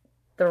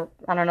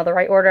I don't know, the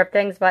right order of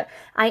things, but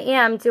I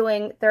am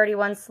doing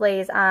 31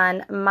 Slays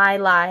on my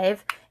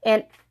live,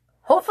 and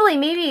hopefully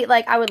maybe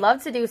like I would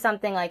love to do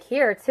something like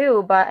here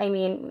too, but I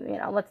mean, you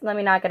know, let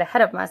me not get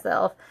ahead of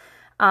myself.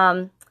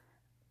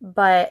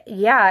 But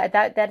yeah,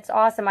 that's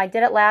awesome. I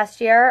did it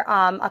last year.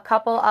 A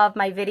couple of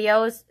my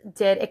videos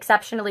did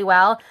exceptionally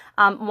well.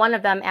 One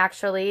of them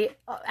actually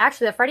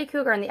the Freddy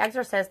Krueger and the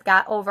Exorcist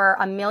got over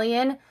 1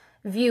 million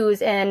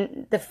views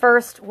in the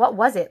first, what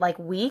was it, like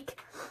week?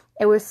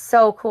 It was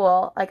so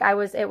cool. Like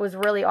it was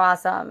really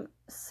awesome.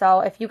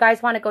 So if you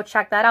guys want to go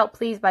check that out,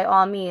 please, by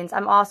all means.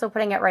 I'm also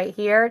putting it right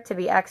here to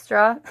be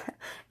extra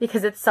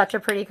because it's such a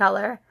pretty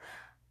color.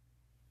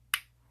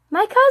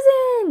 My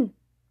cousin.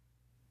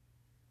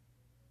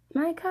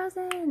 My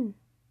cousin.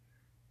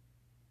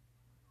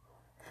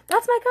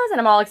 That's my cousin.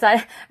 I'm all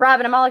excited.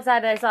 Robin, I'm all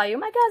excited I saw you.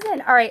 My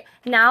cousin. All right.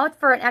 Now it's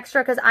for an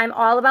extra because I'm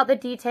all about the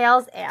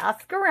details.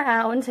 Ask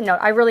around. No,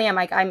 I really am.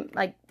 I'm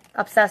like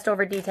obsessed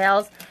over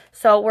details.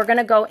 So we're going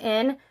to go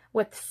in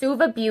with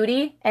Suva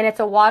Beauty, and it's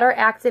a water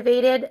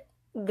activated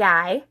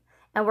guy.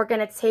 And we're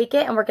going to take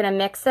it and we're going to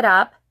mix it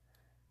up.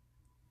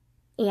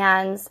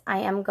 And I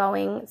am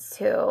going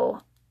to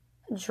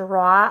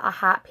draw a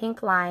hot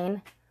pink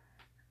line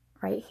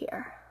right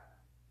here.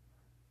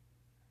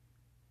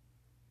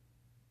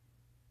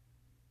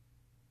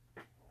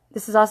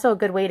 This is also a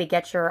good way to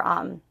get your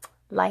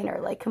liner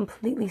like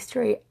completely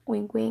straight.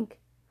 Wink, wink.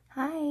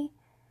 Hi.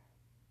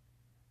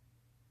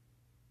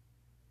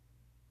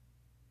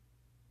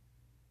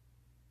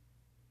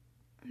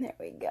 There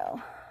we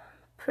go.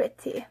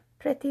 Pretty,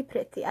 pretty,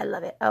 pretty. I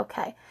love it.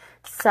 Okay.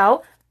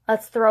 So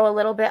let's throw a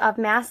little bit of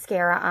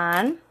mascara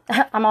on.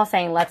 I'm all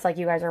saying let's like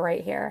you guys are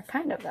right here.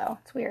 Kind of though.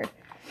 It's weird.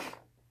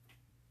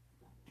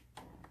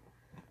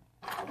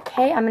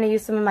 Okay. I'm going to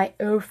use some of my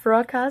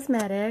Ofra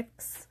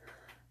Cosmetics.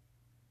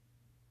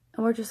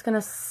 And we're just going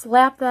to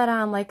slap that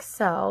on like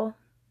so.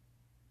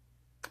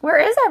 Where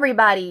is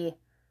everybody?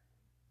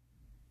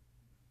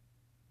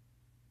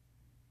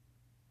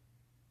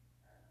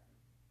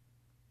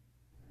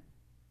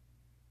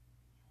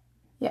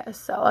 Yeah,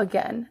 so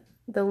again,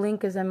 the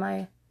link is in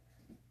my...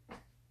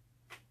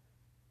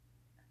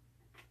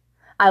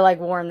 I like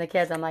warn the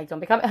kids. I'm like, don't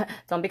be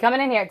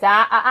coming in here.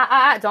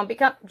 Don't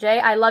become... Jay,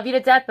 I love you to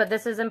death, but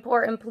this is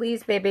important.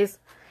 Please, babies.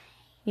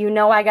 You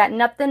know I got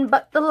nothing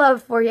but the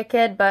love for you,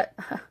 kid, but...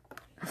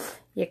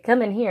 You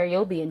come in here,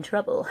 you'll be in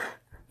trouble.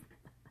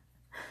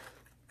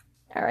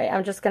 All right,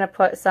 I'm just going to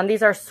put some.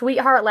 These are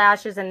Sweetheart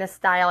Lashes in this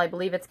style. I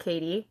believe it's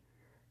Katie.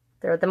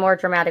 They're the more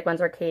dramatic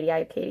ones are Katie. I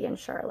have Katie and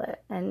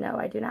Charlotte. And no,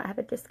 I do not have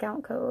a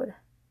discount code.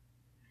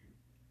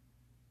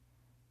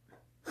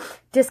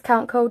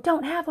 Discount code,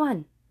 don't have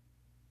one.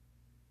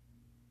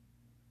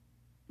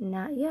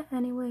 Not yet,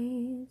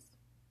 anyways.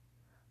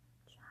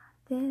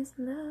 Try this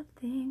love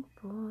thing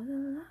for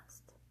the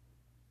last.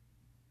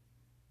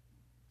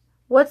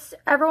 What's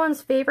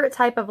everyone's favorite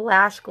type of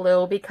lash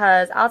glue?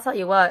 Because I'll tell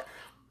you what,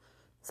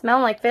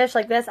 smelling like fish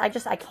like this, I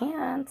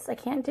can't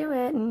do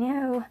it.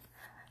 No.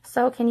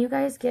 So can you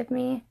guys give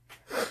me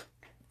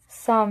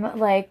some,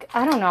 like,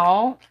 I don't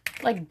know,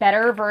 like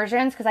better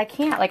versions? Because I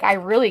can't, like, I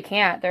really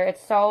can't.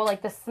 It's so,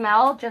 like, the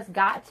smell just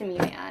got to me,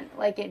 man.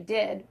 Like, it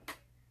did.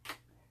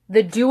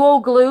 The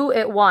Duo Glue,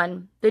 it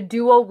won. The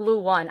Duo Glue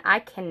won. I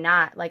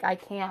cannot, like, I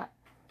can't.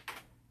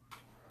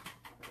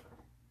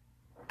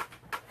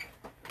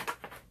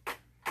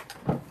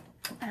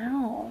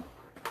 Ow.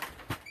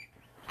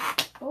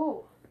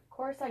 Oh, of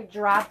course I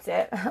dropped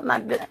it.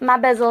 my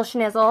bezel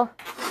schnizzle.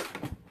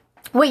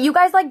 Wait, you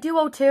guys like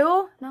Duo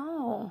too?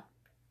 No.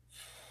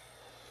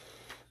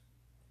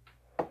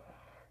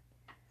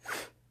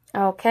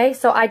 Okay,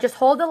 so I just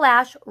hold the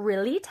lash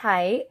really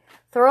tight.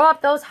 Throw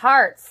up those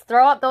hearts.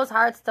 Throw up those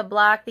hearts to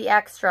block the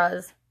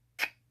extras.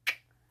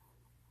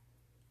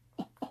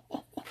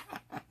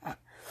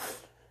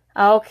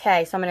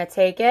 Okay, so I'm going to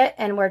take it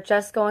and we're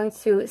just going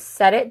to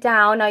set it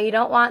down. Now, you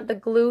don't want the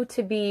glue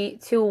to be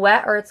too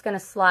wet or it's going to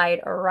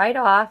slide right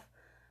off.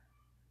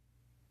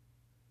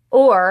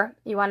 Or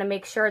you want to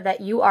make sure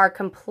that you are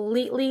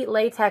completely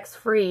latex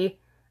free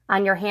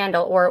on your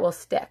handle or it will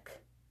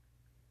stick.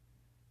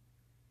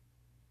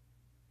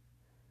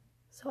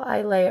 So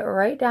I lay it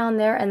right down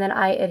there and then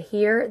I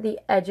adhere the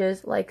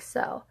edges like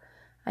so.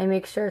 I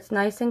make sure it's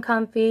nice and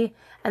comfy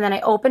and then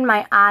I open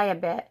my eye a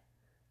bit.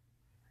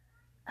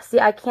 See,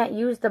 I can't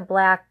use the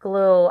black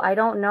glue. I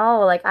don't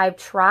know. Like, I've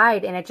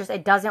tried and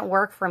it doesn't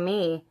work for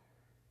me.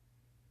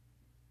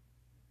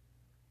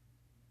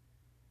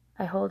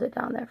 I hold it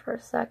down there for a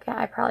second.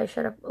 I probably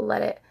should have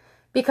let it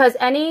because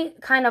any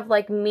kind of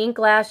like mink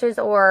lashes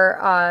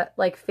or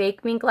like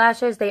fake mink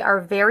lashes, they are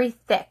very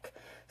thick.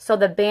 So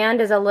the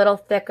band is a little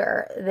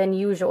thicker than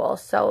usual.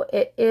 So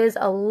it is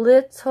a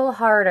little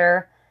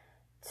harder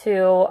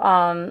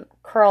to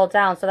curl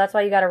down. So that's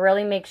why you got to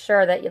really make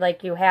sure that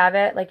you have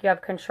it, like you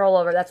have control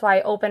over. That's why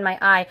I open my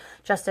eye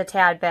just a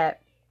tad bit.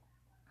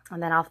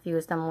 And then I'll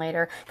fuse them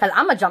later. Because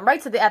I'm going to jump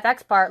right to the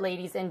FX part,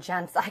 ladies and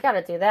gents. I got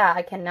to do that.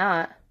 I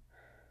cannot.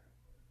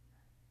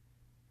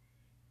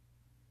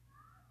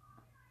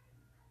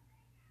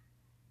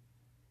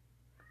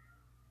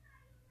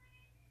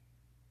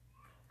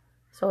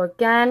 So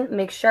again,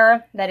 make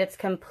sure that it's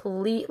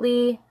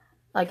completely,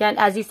 again,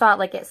 as you saw it,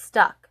 like it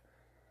stuck.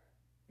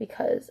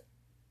 Because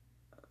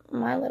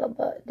my little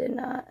butt did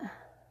not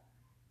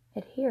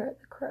adhere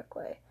the correct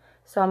way.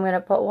 So I'm going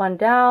to put one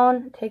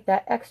down, take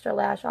that extra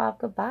lash off.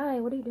 Goodbye.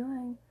 What are you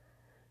doing?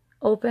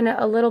 Open it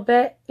a little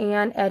bit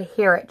and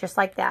adhere it just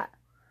like that.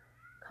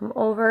 Come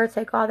over,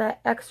 take all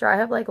that extra. I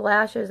have like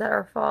lashes that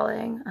are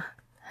falling.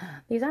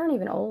 These aren't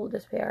even old,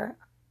 this pair.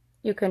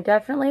 You can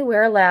definitely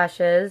wear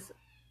lashes.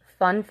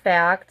 Fun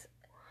fact,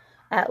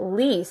 at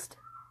least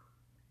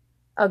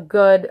a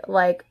good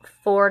like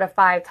 4 to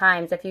 5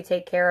 times if you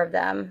take care of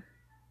them.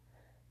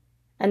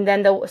 And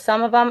then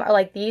some of them are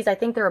like these. I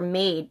think they're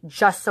made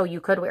just so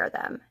you could wear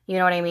them. You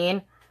know what I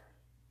mean?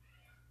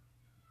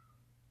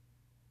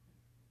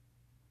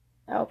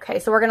 Okay,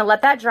 so we're going to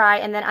let that dry,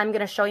 and then I'm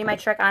going to show you my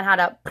trick on how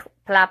to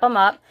plop them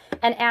up.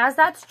 And as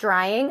that's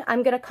drying,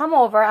 I'm going to come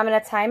over, I'm going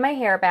to tie my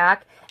hair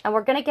back, and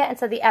we're going to get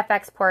into the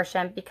FX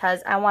portion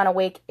because I want to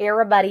wake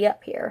everybody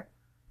up here.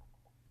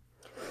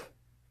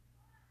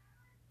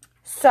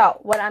 So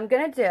what I'm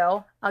going to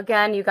do,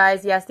 again, you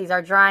guys, yes, these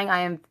are drying.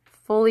 I am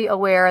fully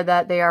aware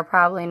that they are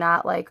probably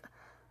not like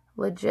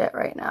legit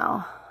right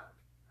now.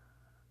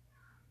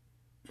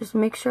 Just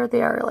make sure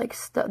they are like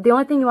the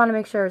only thing you want to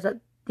make sure is that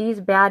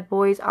these bad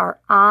boys are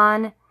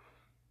on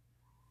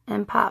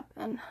and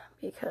popping,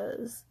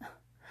 because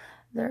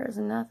there is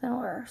nothing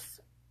worse.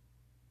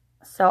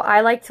 So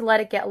I like to let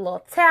it get a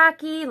little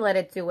tacky, let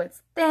it do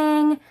its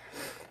thing.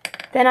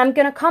 Then I'm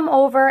going to come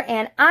over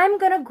and I'm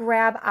going to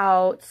grab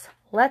out,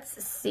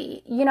 let's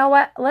see, you know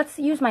what? Let's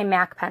use my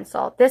MAC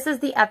pencil. This is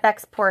the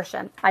FX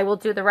portion. I will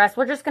do the rest.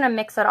 We're just going to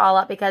mix it all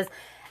up because,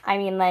 I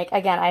mean, like,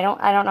 again, I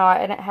don't know. I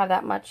didn't have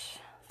that much,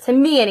 to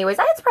me anyways.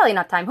 It's probably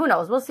enough time. Who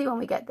knows? We'll see when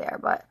we get there.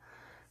 But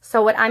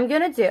so what I'm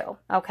going to do,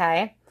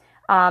 okay,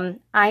 I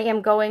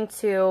am going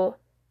to,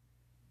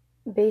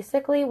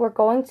 basically, we're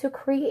going to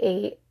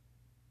create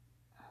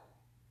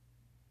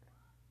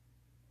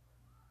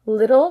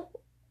little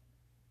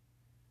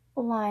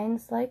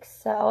lines like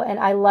so. And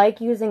I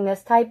like using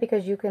this type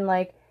because you can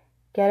like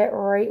get it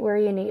right where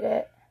you need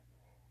it.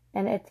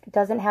 And it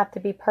doesn't have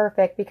to be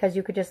perfect because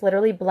you could just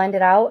literally blend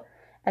it out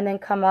and then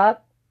come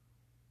up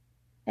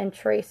and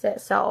trace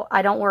it. So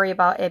I don't worry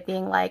about it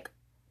being like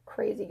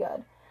crazy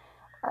good.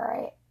 All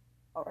right,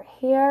 over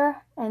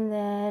here, and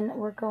then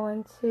we're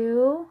going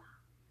to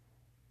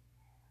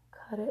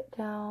cut it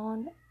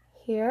down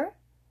here.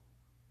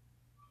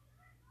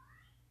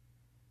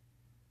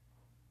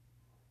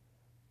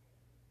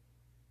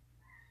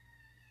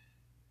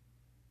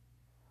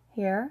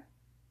 Here.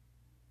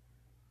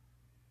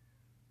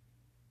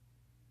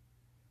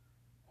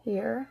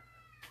 Here.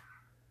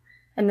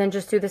 And then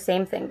just do the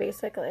same thing,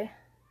 basically.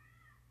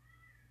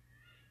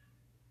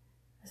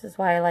 This is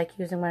why I like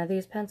using one of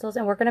these pencils.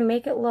 And we're going to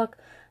make it look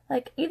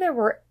like either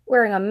we're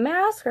wearing a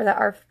mask or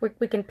that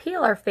we can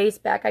peel our face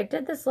back. I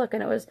did this look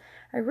and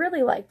I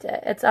really liked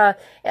it. It's a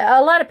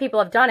lot of people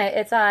have done it.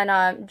 It's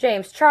on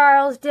James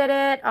Charles did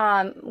it.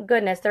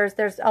 Goodness,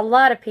 there's a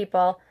lot of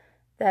people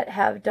that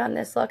have done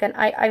this look. And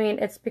I mean,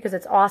 it's because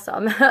it's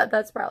awesome.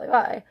 That's probably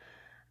why.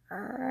 All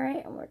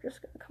right, and we're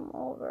just going to come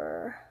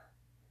over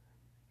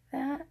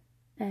that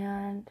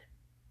and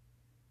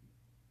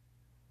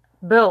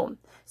boom.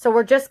 So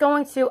we're just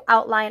going to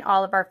outline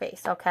all of our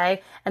face,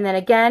 okay? And then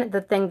again, the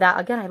thing that,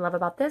 again, I love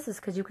about this is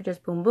because you could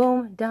just boom,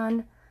 boom,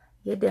 done,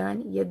 you're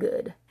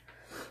good.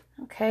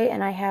 Okay,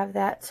 and I have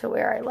that to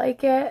where I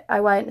like it. I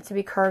want it to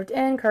be curved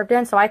in,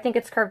 so I think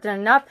it's curved in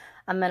enough.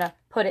 I'm going to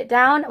put it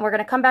down, and we're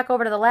going to come back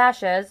over to the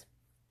lashes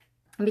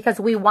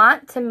because we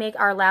want to make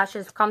our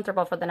lashes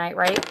comfortable for the night,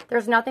 right?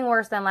 There's nothing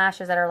worse than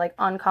lashes that are like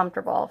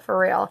uncomfortable, for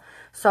real.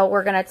 So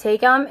we're going to take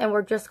them, and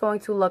we're just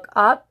going to look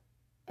up,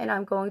 and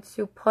I'm going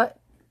to put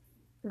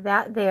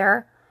that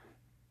there,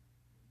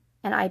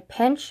 and I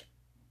pinch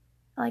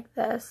like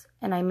this,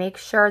 and I make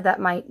sure that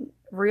my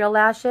real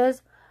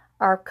lashes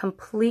are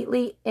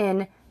completely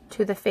in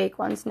to the fake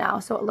ones now.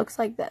 So it looks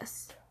like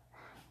this.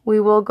 We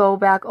will go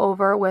back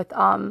over with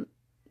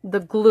the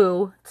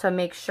glue to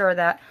make sure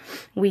that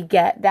we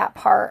get that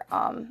part,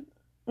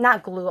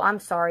 not glue, I'm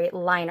sorry,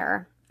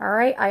 liner. All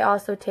right, I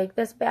also take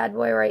this bad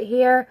boy right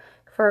here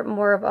for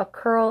more of a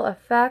curl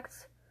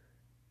effect.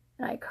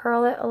 And I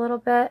curl it a little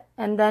bit,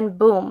 and then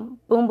boom,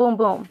 boom, boom,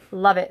 boom.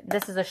 Love it.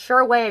 This is a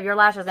sure way of your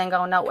lashes ain't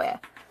going nowhere.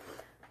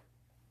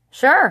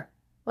 Sure.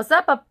 What's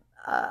up,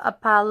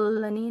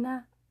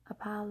 Apollinina?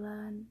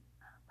 Apollon.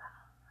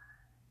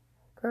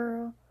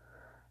 Girl.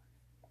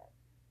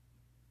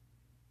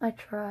 I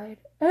tried.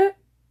 I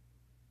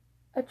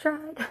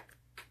tried.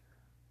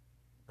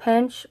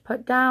 Pinch,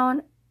 put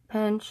down,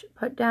 pinch,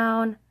 put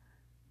down,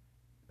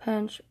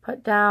 pinch,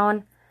 put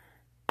down,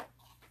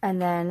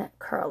 and then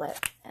curl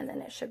it. And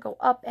then it should go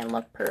up and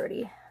look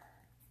pretty.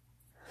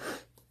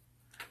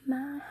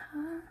 My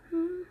heart.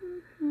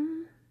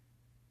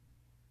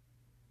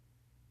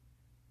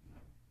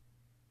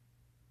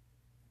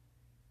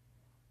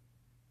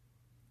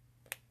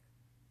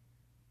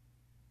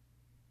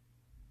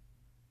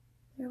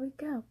 There we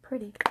go,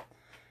 pretty.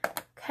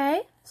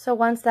 Okay, so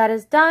once that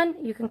is done,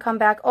 you can come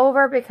back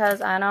over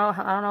because I don't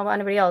know about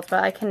anybody else,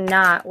 but I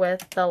cannot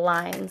with the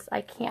lines.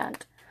 I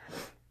can't.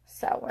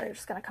 So we're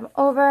just gonna come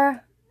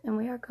over and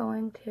we are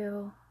going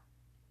to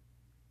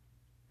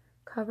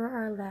cover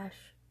our lash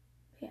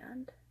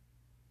band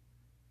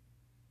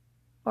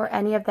or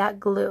any of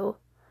that glue.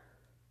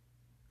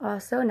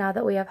 Also, now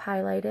that we have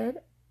highlighted,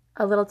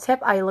 a little tip,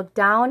 I look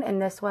down in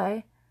this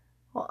way.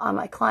 Well, on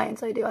my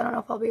clients I do. I don't know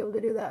if I'll be able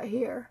to do that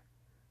here.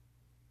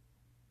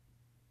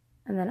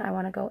 And then I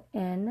want to go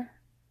in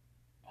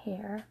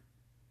here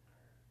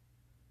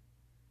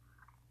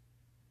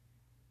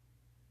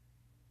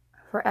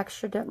for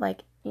extra,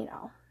 like, you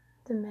know,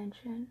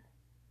 dimension.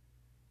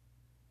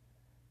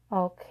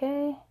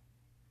 Okay.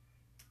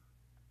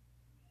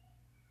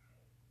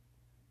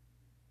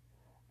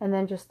 And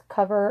then just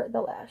cover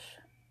the lash.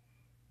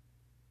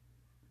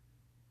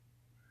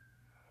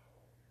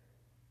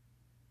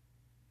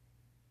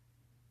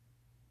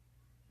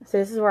 So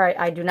this is where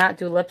I do not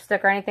do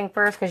lipstick or anything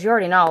first, because you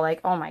already know,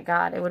 like, oh my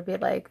god, it would be,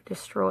 like,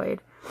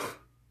 destroyed.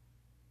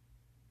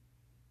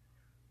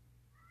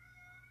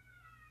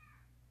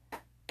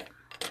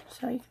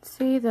 So you can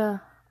see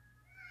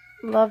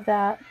love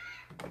that.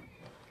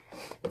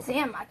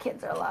 Damn, my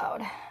kids are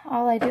loud.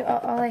 All I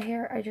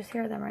just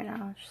hear them right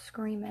now, just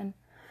screaming.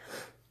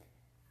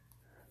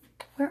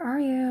 Where are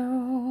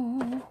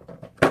you?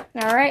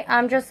 All right,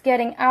 I'm just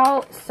getting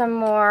out some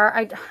more.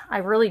 I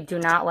really do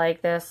not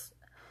like this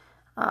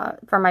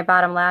for my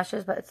bottom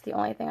lashes, but it's the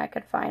only thing I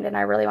could find, and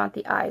I really want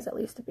the eyes at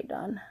least to be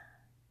done.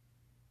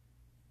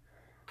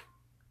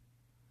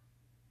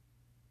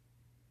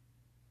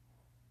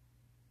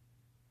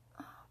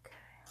 Okay.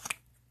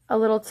 A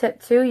little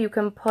tip too, you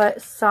can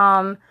put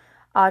some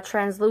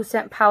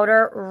translucent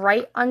powder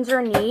right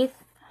underneath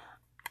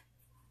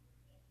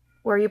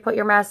where you put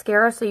your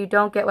mascara so you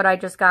don't get what I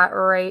just got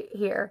right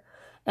here.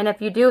 And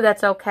if you do,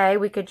 that's okay.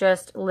 We could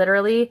just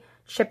literally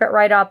chip it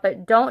right up,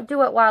 but don't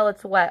do it while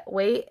it's wet.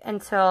 Wait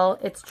until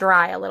it's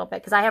dry a little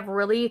bit, because I have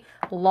really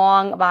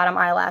long bottom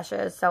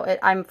eyelashes, so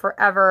I'm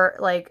forever,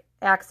 like,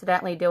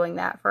 accidentally doing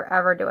that,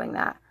 forever doing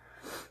that.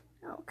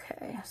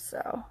 Okay,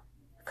 so,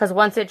 because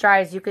once it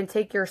dries, you can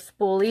take your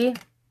spoolie,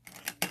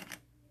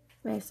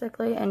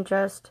 basically, and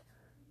just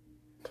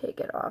take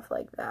it off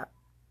like that.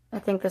 I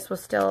think this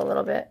was still a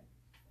little bit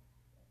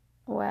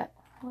wet.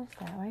 What's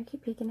that? Why do you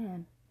keep peeking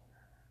in?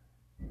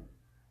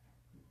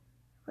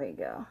 There you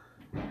go.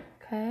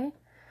 Okay,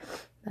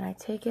 then I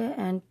take it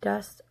and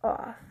dust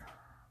off.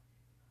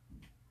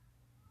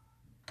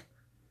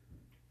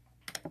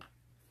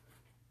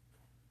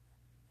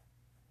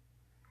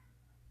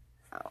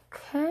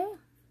 Okay,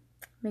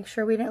 make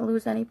sure we didn't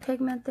lose any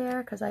pigment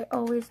there, because I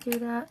always do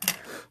that.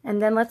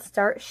 And then let's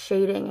start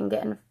shading and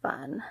getting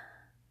fun.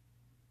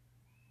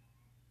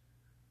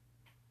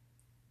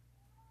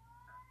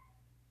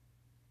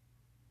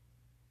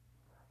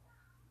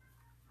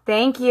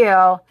 Thank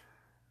you.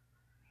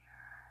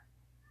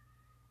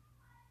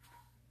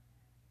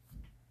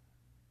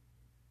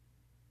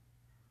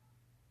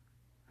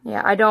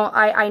 Yeah,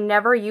 I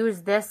never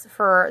use this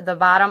for the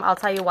bottom. I'll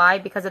tell you why,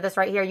 because of this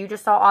right here. You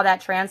just saw all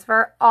that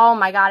transfer. Oh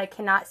my god, I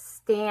cannot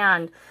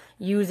stand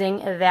using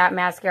that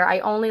mascara. I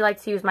only like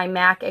to use my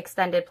MAC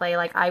Extended Play.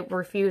 Like, I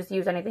refuse to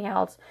use anything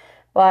else.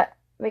 But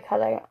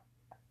because I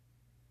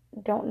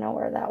don't know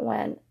where that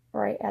went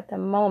right at the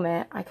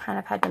moment, I kind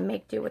of had to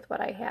make do with what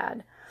I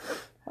had.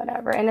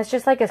 Whatever. And it's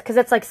just like, because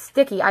it's like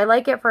sticky. I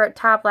like it for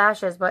top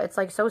lashes, but it's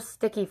like so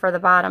sticky for the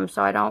bottom,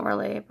 so I don't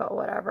really, but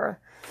whatever.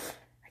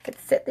 I could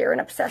sit there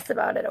and obsess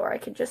about it, or I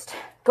could just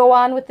go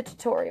on with the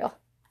tutorial.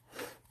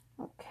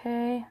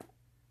 Okay.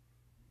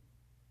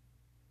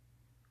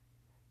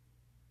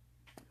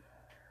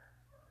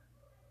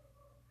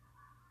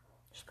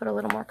 Just put a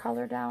little more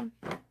color down.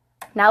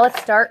 Now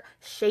let's start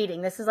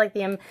shading. This is like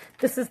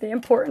this is the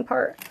important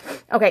part.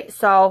 Okay,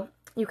 so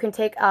you can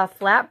take a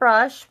flat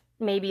brush,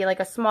 maybe like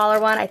a smaller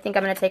one. I think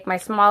I'm going to take my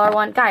smaller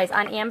one. Guys,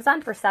 on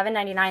Amazon for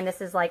 $7.99, this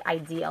is like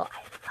ideal.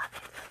 I love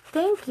it.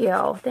 Thank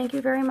you. Thank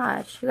you very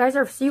much. You guys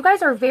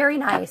are very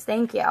nice.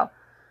 Thank you.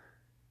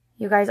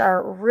 You guys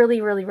are really,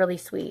 really, really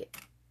sweet.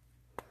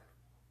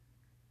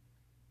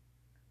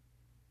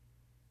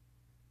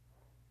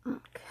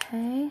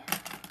 Okay.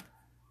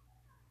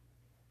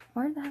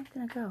 Where the heck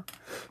did it go?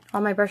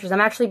 All my brushes.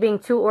 I'm actually being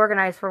too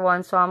organized for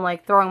one, so I'm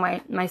like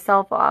throwing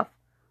myself off.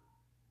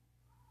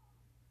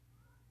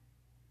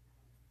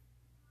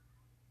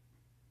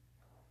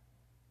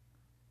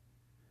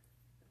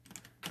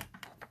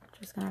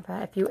 Just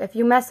gonna if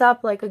you mess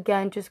up, like,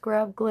 again, just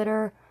grab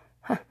glitter.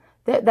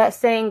 that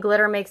saying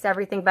glitter makes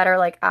everything better,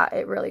 like,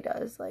 it really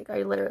does. Like,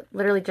 I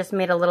literally just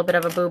made a little bit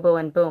of a boo-boo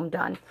and boom,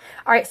 done.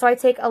 All right, so I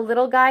take a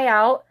little guy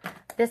out.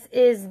 This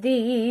is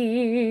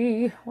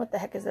the, what the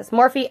heck is this?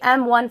 Morphe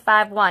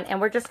M151, and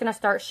we're just going to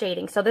start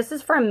shading. So this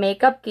is from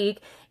Makeup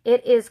Geek.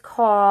 It is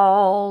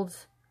called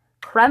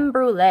Creme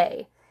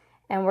Brulee.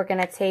 And we're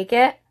going to take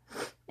it,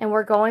 and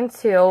we're going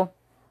to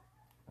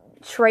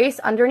trace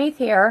underneath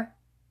here.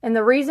 And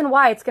the reason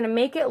why, it's going to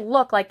make it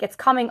look like it's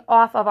coming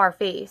off of our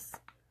face.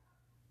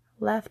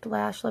 Left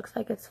lash looks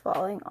like it's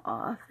falling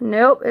off.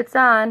 Nope, it's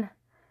on.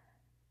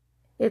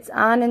 It's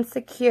on and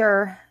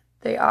secure.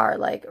 They are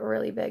like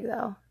really big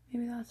though.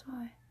 Maybe that's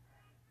why.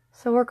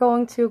 So we're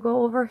going to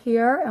go over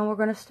here and we're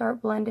going to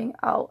start blending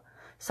out.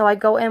 So I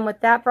go in with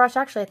that brush.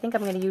 Actually, I think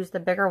I'm going to use the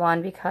bigger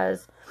one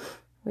because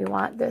we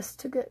want this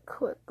to get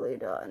quickly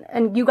done.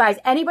 And you guys,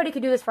 anybody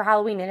could do this for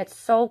Halloween and it's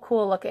so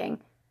cool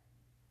looking.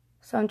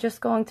 So I'm just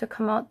going to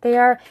come out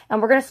there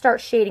and we're going to start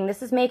shading.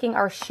 This is making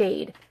our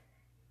shade.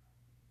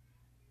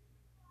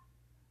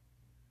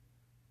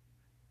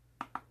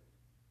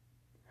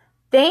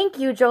 Thank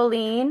you,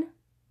 Jolene.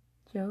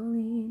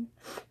 Jolene,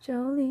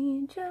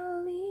 Jolene,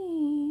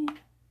 Jolene.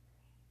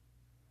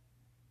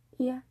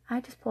 Yeah,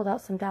 I just pulled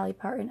out some Dolly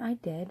Parton. I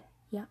did.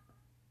 Yeah.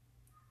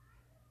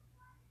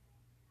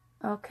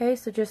 Okay,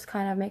 so just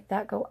kind of make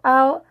that go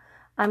out.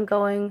 I'm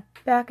going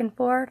back and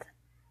forth.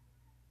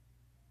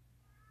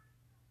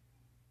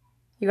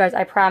 You guys,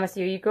 I promise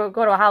you, you go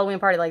to a Halloween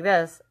party like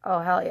this.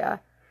 Oh, hell yeah.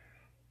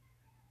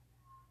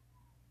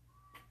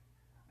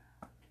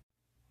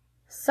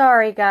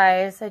 Sorry,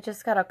 guys. I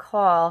just got a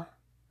call.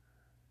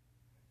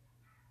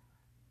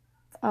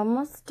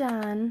 Almost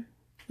done.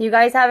 You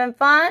guys having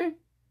fun?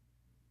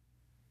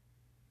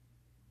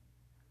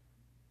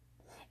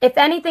 If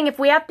anything, if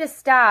we have to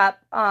stop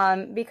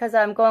because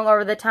I'm going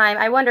over the time,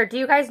 I wonder, do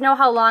you guys know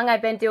how long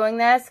I've been doing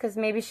this? Because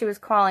maybe she was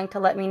calling to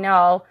let me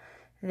know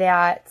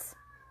that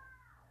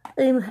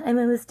I'm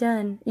almost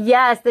done.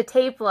 Yes, the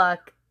tape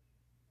look.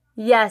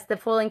 Yes, the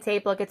pulling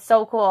tape look. It's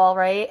so cool,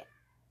 right?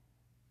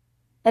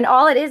 And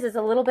all it is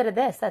a little bit of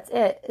this. That's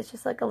it. It's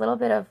just like a little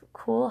bit of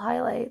cool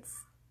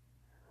highlights.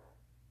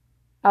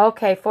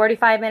 Okay,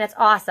 45 minutes.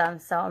 Awesome.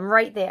 So I'm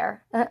right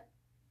there.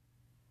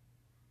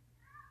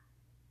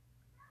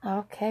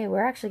 Okay,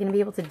 we're actually going to be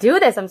able to do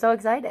this. I'm so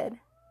excited.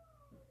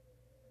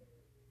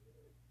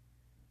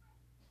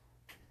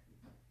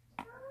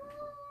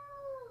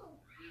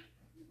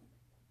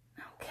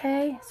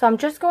 Okay, so I'm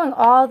just going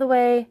all the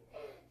way.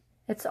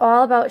 It's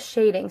all about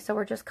shading. So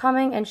we're just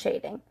coming and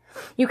shading.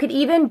 You could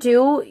even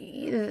do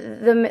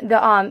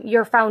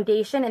your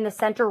foundation in the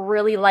center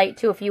really light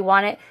too if you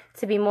want it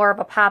to be more of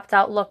a popped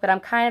out look, but I'm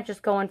kind of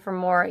just going for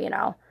more, you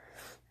know,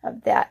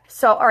 of that.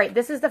 So, all right,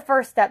 this is the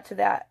first step to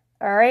that.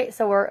 All right,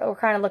 so we're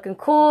kind of looking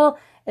cool.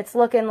 It's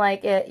looking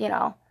like it, you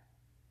know,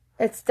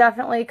 it's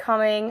definitely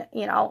coming,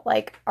 you know,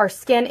 like our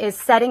skin is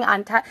setting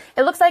on top.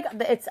 It looks like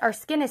our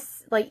skin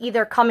is like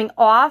either coming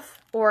off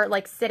or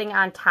like sitting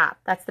on top.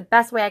 That's the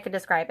best way I could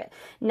describe it.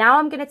 Now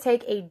I'm going to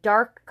take a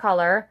dark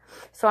color.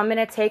 So I'm going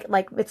to take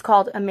like, it's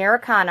called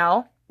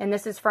Americano. And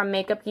this is from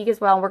Makeup Geek as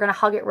well. And we're going to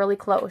hug it really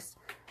close.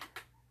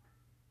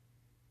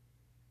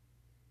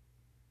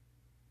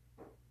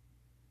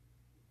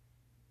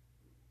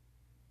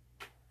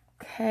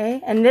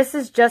 Okay. And this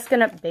is just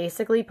going to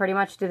basically pretty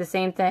much do the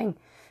same thing.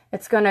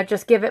 It's going to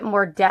just give it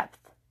more depth.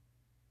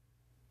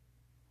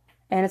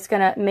 And it's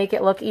going to make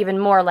it look even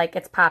more like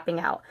it's popping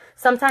out.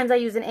 Sometimes I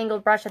use an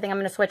angled brush. I think I'm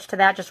going to switch to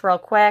that just real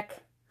quick.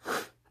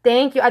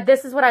 Thank you.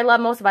 This is what I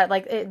love most about it.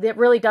 Like, it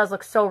really does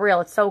look so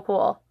real. It's so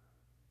cool.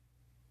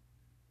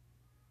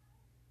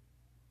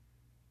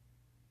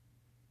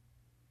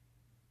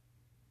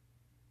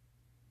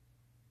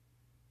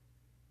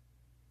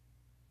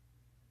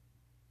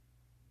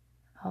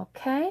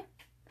 Okay.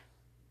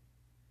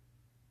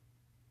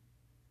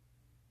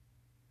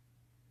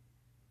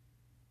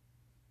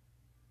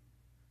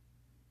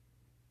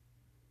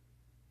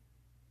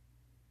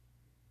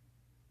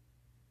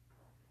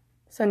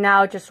 So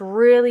now it just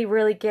really,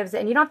 really gives it,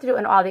 and you don't have to do it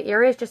in all the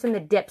areas, just in the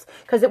dips,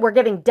 because we're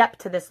giving depth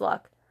to this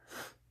look.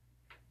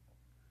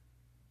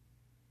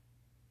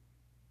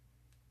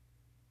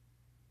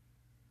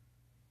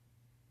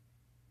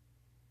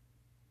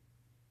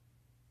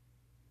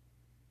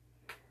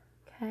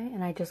 Okay,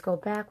 and I just go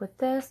back with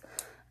this,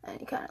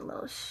 any kind of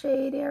little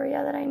shade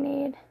area that I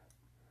need.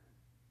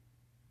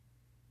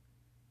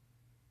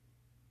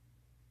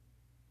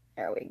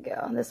 There we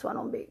go. This one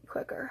will be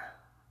quicker.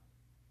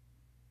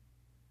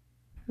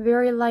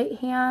 Very light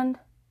hand,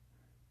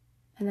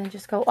 and then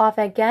just go off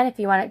again. If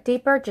you want it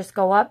deeper, just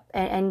go up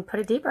and put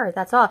it deeper.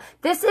 That's all.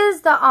 This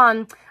is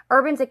the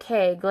Urban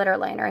Decay glitter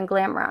liner in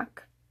Glam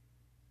Rock.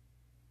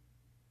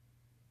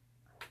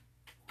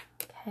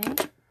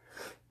 Okay,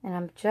 and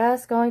I'm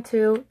just going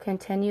to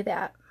continue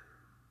that.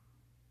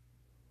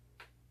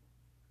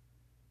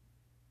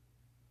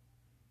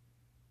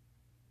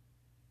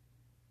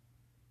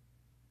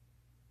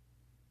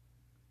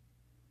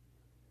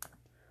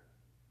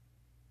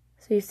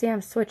 So you see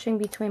I'm switching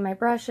between my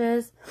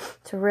brushes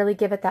to really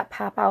give it that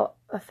pop out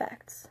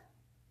effect.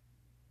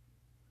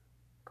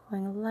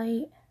 Going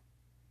light.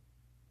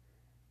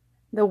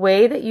 The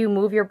way that you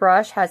move your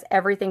brush has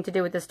everything to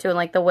do with this too. And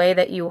like the way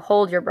that you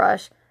hold your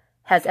brush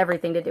has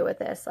everything to do with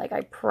this. Like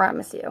I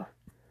promise you.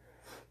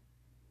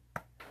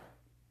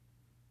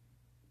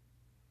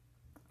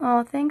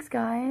 Oh, thanks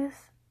guys.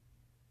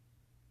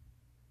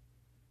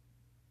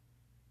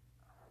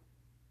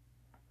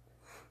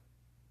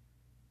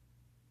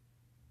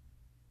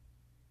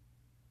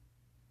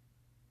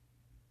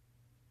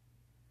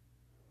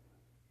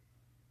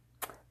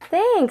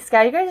 Thanks,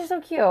 guys. You guys are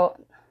so cute.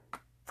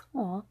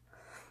 Aw.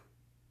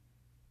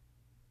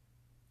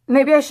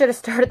 Maybe I should have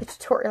started the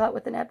tutorial out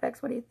with an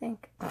FX. What do you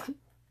think? Probably.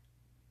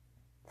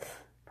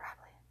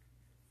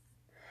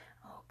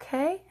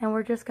 Okay, and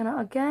we're just gonna,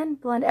 again,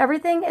 blend.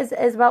 Everything is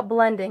about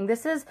blending.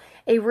 This is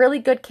a really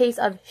good case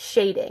of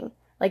shading.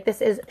 Like,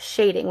 this is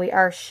shading. We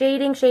are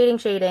shading,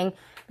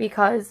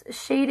 because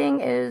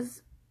shading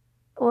is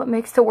what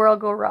makes the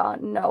world go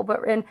round. No,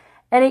 but in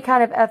any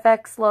kind of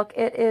FX look,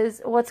 it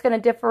is what's going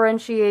to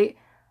differentiate,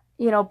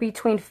 you know,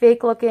 between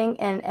fake looking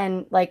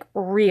and like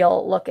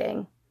real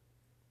looking.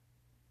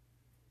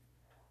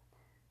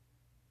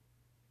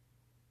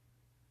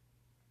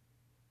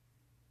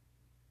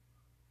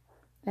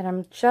 And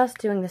I'm just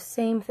doing the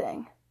same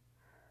thing.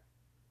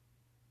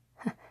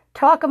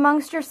 Talk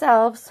amongst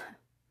yourselves.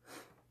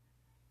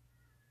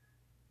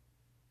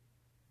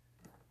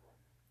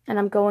 And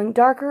I'm going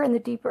darker in the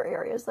deeper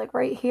areas. Like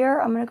right here,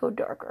 I'm going to go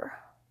darker.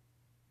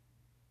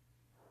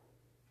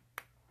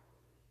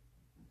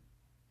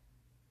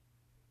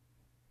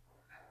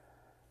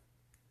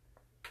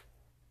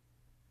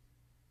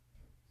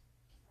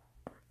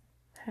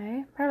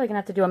 Okay, probably gonna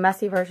have to do a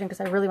messy version because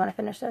I really want to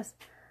finish this.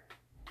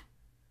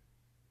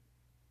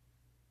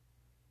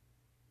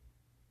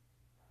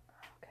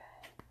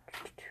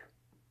 Okay.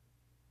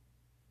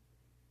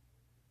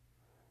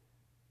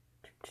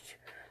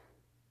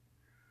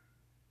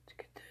 Let's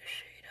get that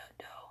shade out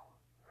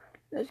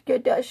though. Let's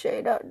get that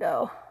shade out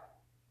though.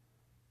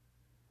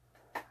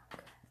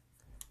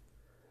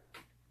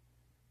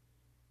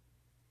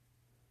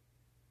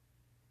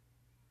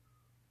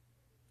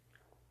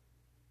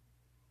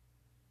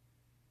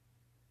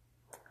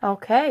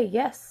 Okay,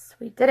 yes,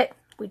 we did it.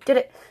 We did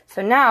it.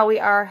 So now we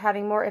are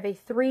having more of a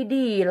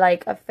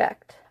 3D-like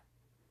effect.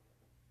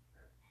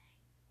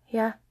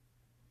 Yeah?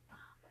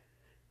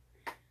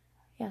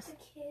 Yes. The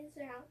kids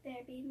are out there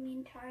being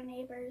mean to our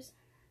neighbors.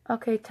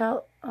 Okay,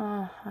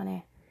 oh,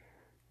 honey.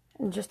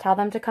 And just tell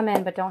them to come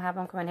in, but don't have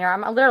them come in here.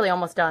 I'm literally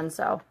almost done,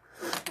 so.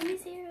 Let me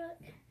see your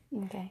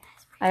look. Okay.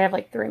 I have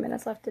like 3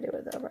 minutes left to do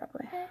it, though,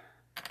 probably. Okay.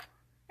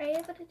 Are you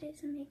able to do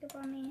some makeup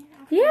on me?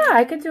 Yeah,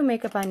 I could do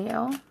makeup on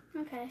you.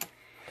 Okay.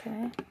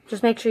 Okay.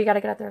 Just make sure you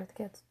gotta get out there with the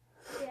kids.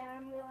 Yeah,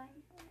 I'm willing.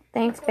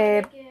 Thanks,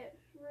 babe. Get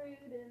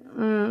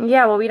rude and...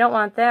 Yeah, well, we don't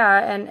want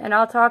that, and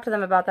I'll talk to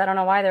them about that. I don't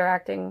know why they're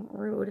acting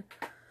rude.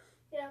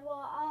 Yeah,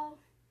 well, I'll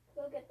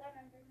go get them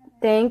in a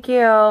minute. Thank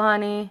you,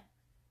 honey.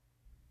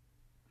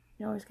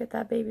 You always get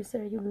that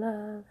babysitter you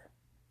love.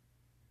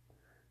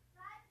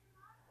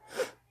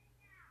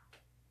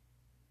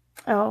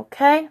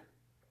 Okay.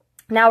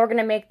 Now we're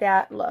gonna make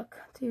that look.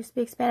 Do you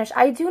speak Spanish?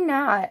 I do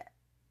not.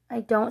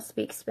 I don't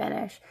speak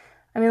Spanish.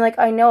 I mean, like,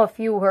 I know a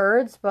few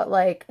words, but,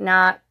 like,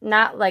 not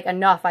like,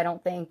 enough, I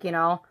don't think, you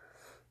know?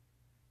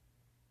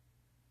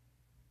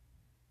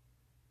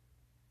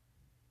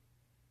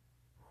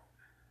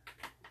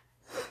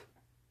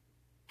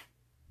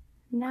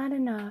 Not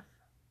enough.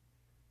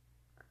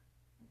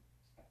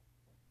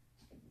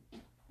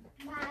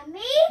 Mommy?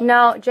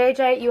 No,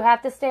 JJ, you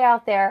have to stay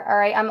out there, all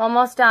right? I'm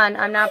almost done.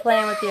 I'm not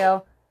playing with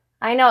you.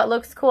 I know, it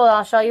looks cool.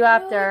 I'll show you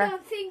after. I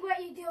don't think what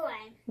you're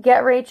doing.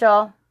 Get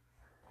Rachel.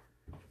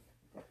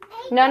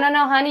 No,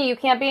 honey, you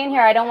can't be in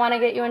here. I don't want to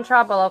get you in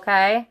trouble,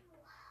 okay?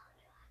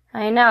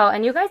 I know.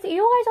 And you guys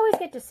always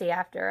get to see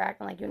after,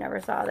 acting like you never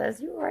saw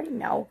this. You already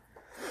know.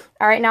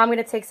 All right, now I'm going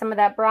to take some of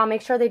that brown.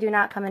 Make sure they do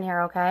not come in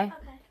here, okay?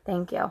 Okay.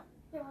 Thank you.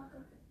 You're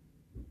welcome.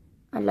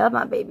 I love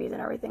my babies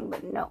and everything,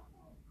 but no.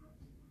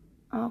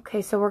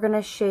 Okay, so we're going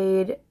to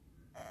shade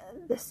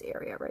this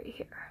area right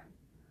here.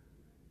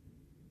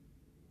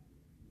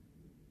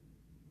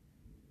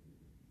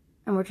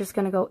 And we're just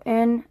going to go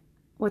in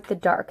with the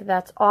dark.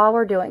 That's all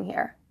we're doing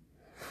here.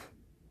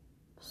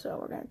 So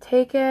we're going to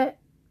take it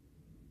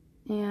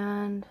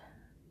and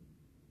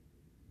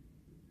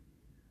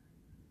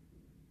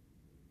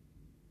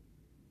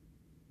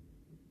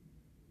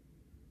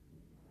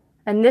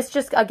this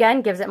just,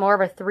 again, gives it more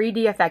of a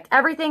 3D effect.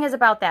 Everything is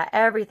about that.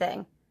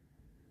 Everything.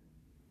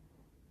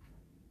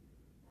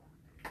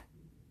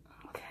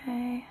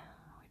 Okay.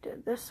 We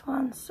did this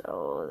one,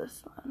 so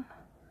this one.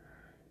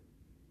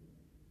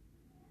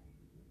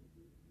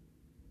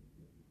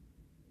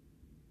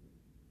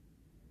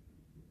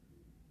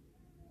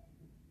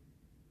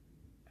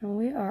 And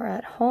we are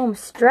at home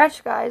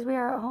stretch, guys. We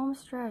are at home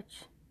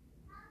stretch.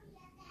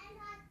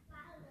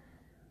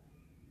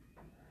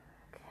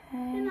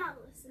 Okay. You're not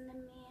listening to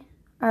me.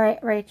 All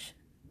right, Rach.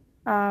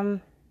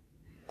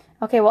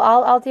 Okay, well,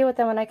 I'll deal with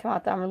them when I come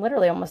out. I'm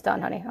literally almost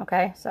done, honey.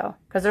 Okay, so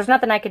because there's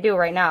nothing I could do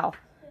right now.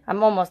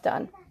 I'm almost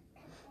done.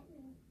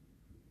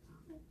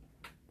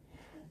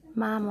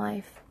 Mom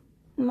life.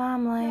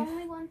 Mom The life.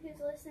 only one who's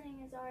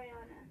listening is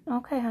Ariana.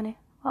 Okay, honey.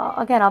 Well,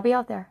 again, I'll be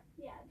out there.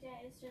 Yeah,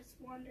 Jay is just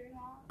wandering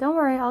off. Don't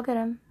worry, I'll get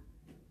him.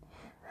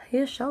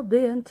 He shall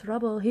be in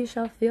trouble. He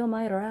shall feel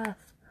my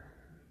wrath.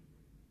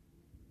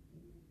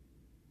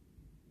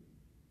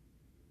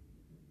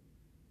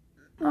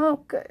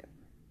 Okay.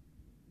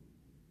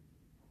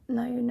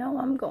 Now you know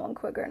I'm going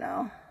quicker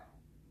now.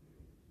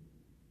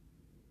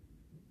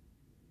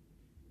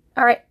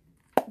 All right.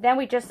 Then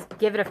we just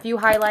give it a few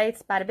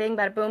highlights, bada bing,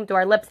 bada boom, do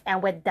our lips,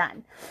 and we're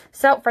done.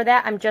 So for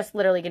that, I'm just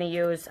literally going to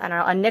use, I don't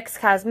know, a NYX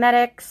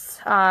Cosmetics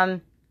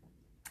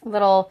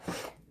little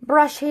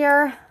brush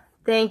here.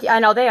 Thank you. I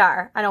know they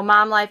are. I know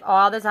Mom Life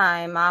all the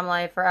time. Mom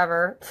Life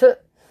forever.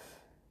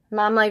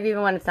 Mom Life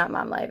even when it's not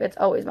Mom Life. It's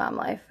always Mom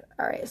Life.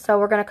 All right, so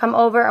we're going to come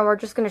over and we're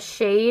just going to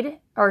shade,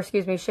 or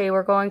excuse me, shade.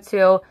 We're going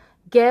to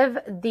give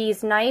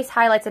these nice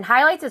highlights. And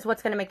highlights is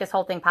what's going to make this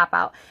whole thing pop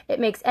out. It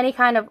makes any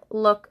kind of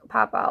look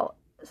pop out.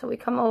 So we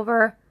come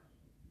over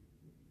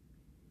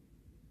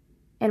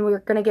and we're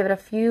going to give it a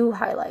few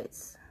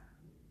highlights.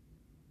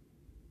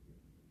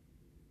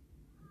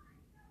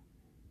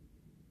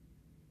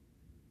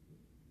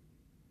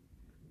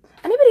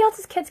 Anybody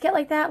else's kids get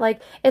like that?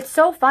 Like, it's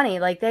so funny.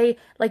 Like, they,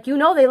 like, you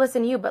know they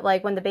listen to you, but,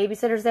 like, when the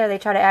babysitter's there, they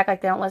try to act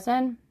like they don't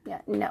listen.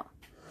 Yeah, no.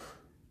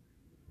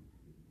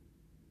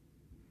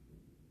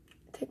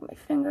 Take my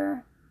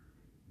finger.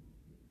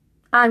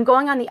 I'm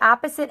going on the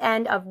opposite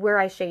end of where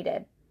I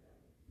shaded.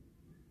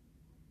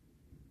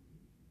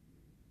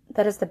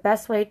 That is the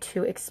best way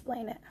to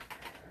explain it.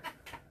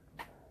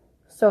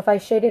 So if I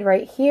shaded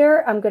right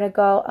here, I'm going to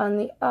go on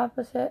the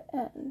opposite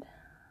end.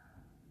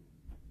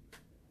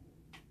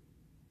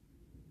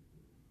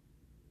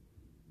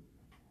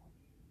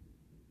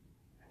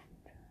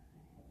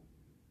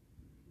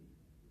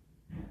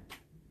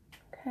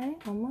 Okay,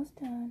 almost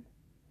done.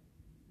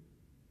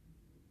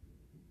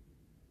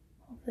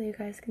 Hopefully you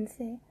guys can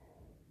see.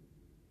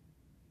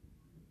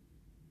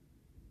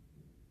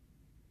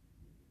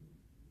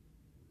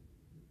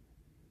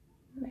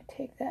 I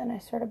take that and I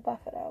sort of buff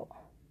it out.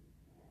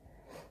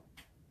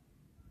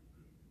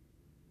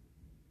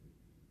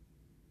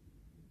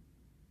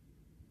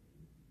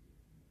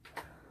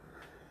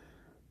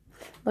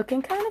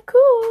 Looking kind of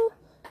cool.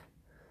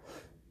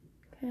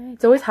 Okay,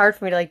 it's always hard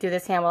for me to like do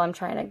this hand while I'm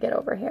trying to get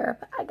over here,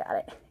 but I got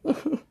it.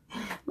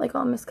 Like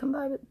all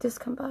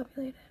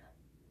discombobulated.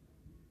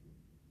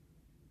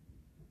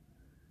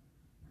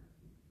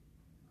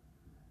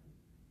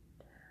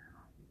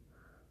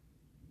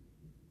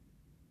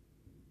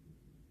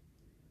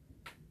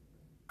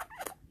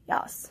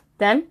 Yes.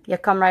 Then you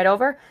come right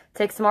over,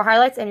 take some more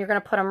highlights, and you're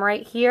going to put them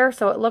right here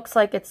so it looks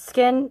like it's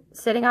skin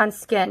sitting on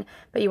skin,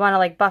 but you want to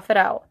like buff it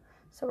out.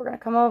 So we're going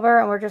to come over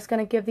and we're just going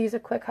to give these a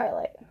quick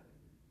highlight.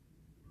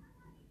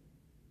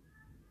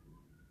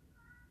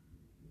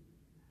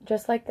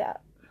 Just like that.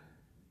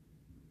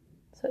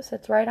 So it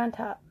sits right on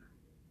top.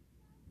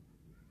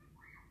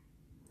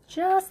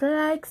 Just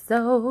like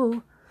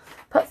so.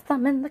 Put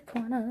some in the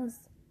corners.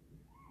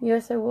 You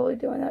guys will be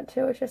doing that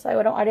too. It's just I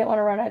didn't want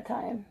to run out of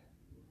time.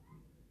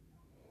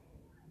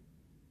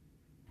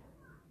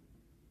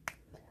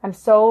 I'm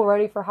so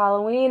ready for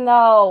Halloween,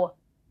 though.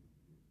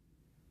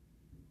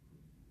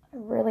 I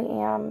really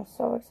am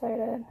so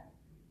excited.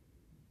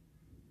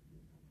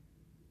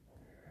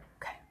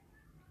 Okay.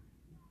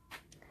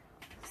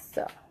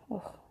 So,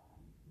 oh.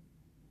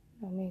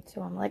 No, me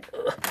too. I'm like,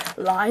 ugh,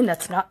 line,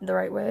 that's not the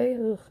right way.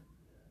 Ugh.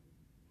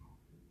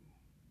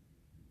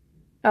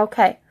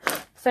 Okay.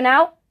 So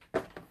now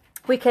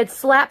we could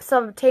slap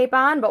some tape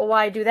on, but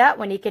why do that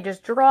when you could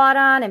just draw it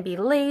on and be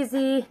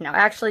lazy? No,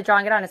 actually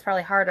drawing it on is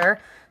probably harder.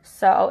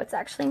 So it's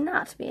actually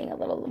not being a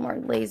little more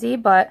lazy,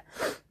 but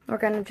we're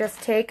going to just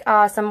take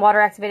some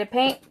water activated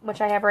paint,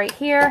 which I have right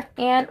here,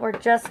 and we're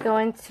just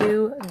going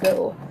to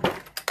go.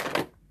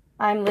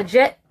 I'm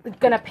legit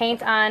going to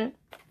paint on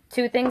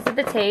two things of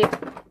the tape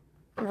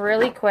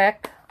really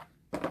quick.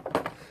 Oh,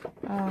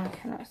 I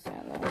cannot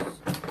stand this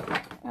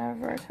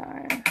every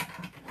time.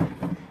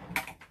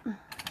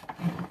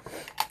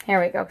 Here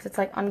we go, because it's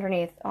like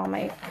underneath all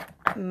my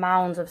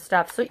mounds of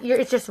stuff. So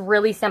it's just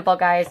really simple,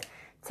 guys.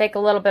 Take a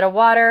little bit of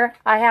water.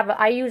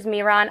 I use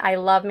Miron. I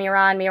love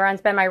Miron.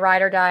 Miron's been my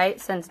ride or die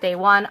since day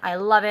one. I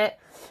love it.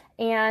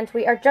 And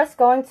we are just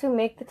going to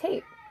make the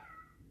tape.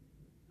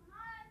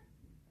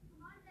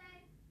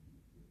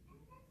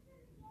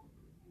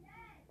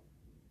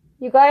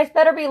 You guys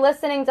better be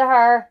listening to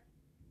her.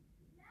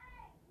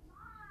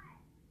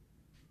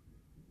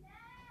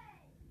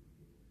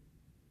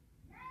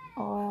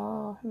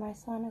 Oh, my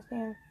son is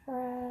being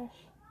fresh.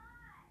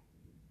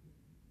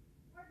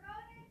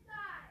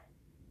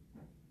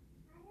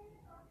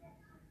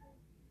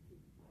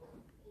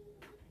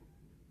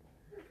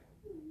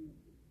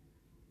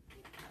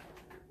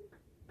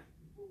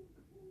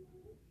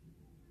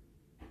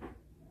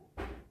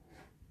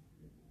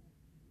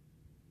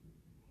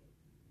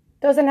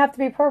 Doesn't have to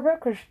be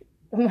perfect,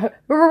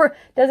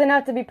 doesn't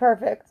have to be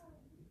perfect,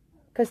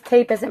 because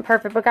tape isn't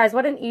perfect. But guys,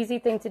 what an easy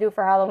thing to do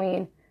for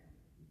Halloween.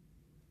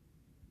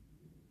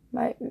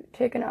 Might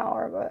take an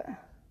hour, but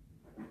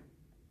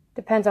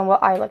Depends on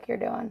what eye look you're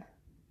doing.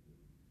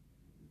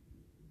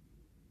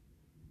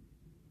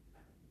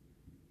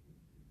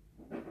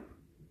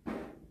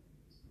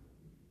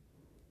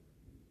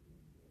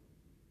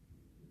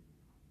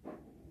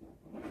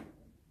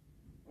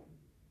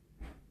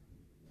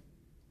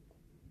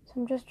 So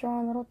I'm just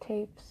drawing little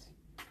tapes.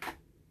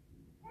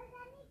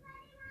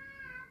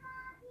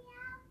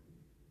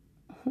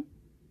 Do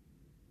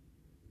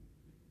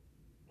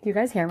you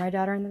guys hear my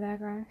daughter in the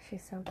background?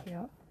 She's so cute.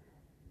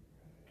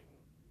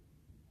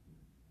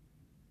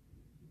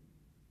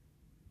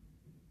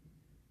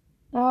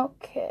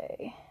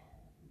 Okay.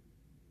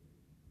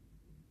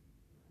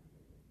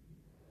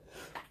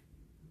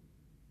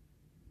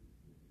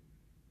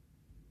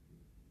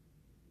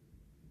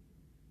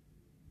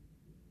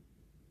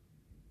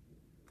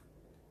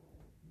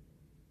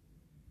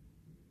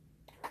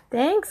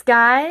 Thanks,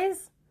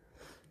 guys.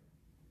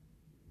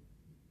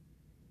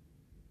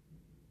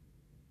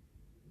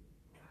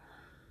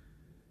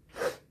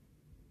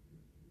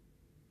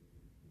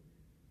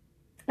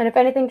 And if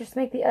anything, just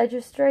make the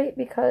edges straight,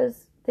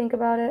 because think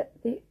about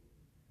it,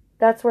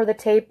 that's where the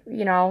tape,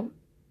 you know,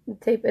 the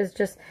tape is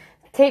just,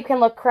 tape can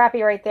look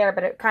crappy right there,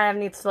 but it kind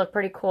of needs to look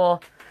pretty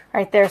cool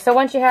right there. So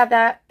once you have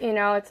that, you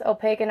know, it's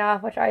opaque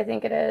enough, which I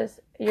think it is,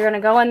 you're going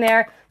to go in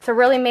there to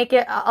really make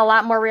it a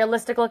lot more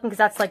realistic looking, because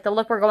that's like the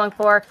look we're going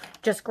for.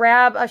 Just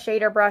grab a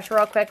shader brush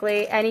real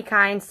quickly, any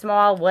kind,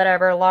 small,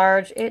 whatever,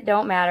 large, it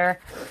don't matter.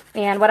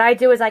 And what I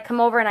do is I come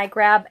over and I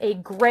grab a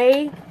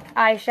gray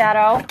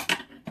eyeshadow.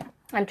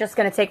 I'm just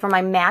going to take from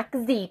my MAC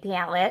Z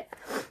palette.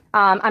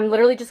 I'm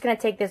literally just going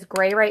to take this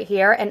gray right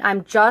here, and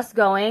I'm just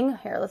going,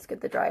 here, let's get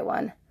the dry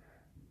one,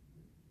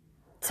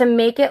 to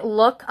make it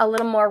look a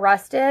little more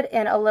rusted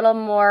and a little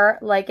more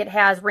like it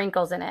has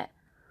wrinkles in it.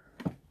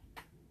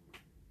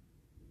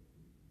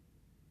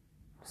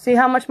 See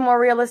how much more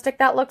realistic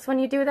that looks when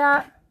you do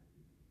that?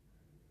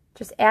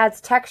 Just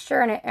adds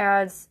texture, and it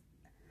adds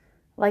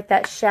like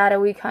that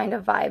shadowy kind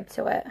of vibe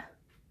to it.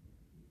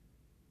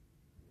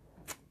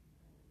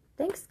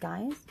 Thanks,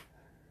 guys.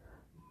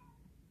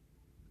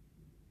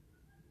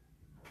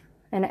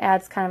 And it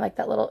adds kind of like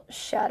that little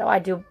shadow. I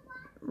do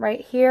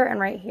right here and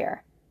right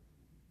here.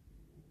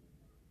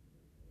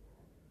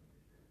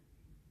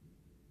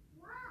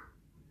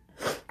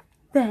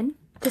 Then,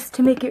 just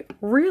to make it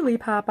really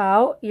pop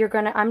out,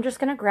 I'm just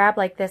gonna grab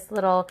like this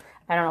little,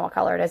 I don't know what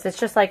color it is. It's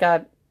just like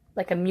a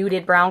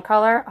muted brown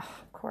color. Oh,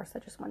 of course, I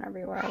just went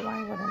everywhere.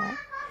 Why wouldn't it?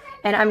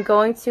 And I'm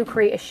going to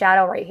create a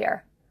shadow right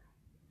here.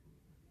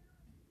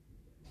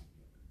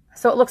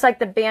 So it looks like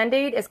the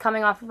Band-Aid is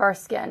coming off of our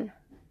skin.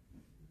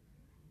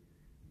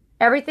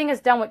 Everything is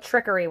done with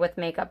trickery with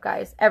makeup,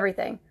 guys.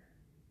 Everything.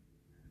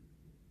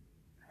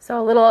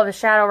 So a little of a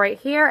shadow right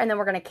here, and then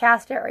we're going to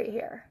cast it right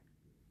here.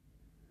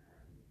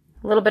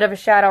 A little bit of a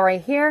shadow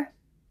right here.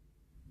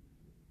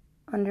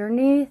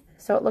 Underneath.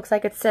 So it looks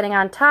like it's sitting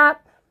on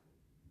top.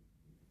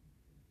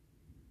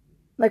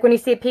 Like when you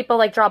see people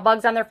like draw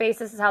bugs on their faces,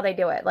 this is how they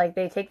do it. Like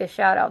they take the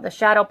shadow. The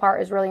shadow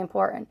part is really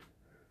important.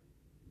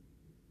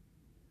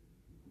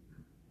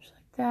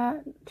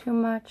 That too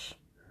much.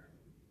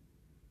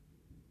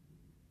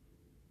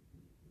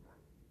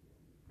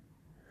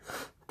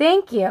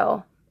 Thank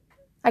you.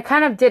 I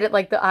kind of did it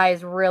like the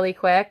eyes really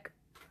quick.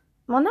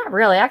 Well, not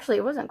really. Actually,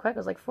 it wasn't quick. It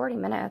was like 40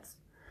 minutes.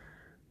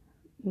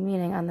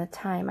 Meaning on the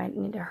time, I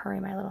need to hurry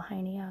my little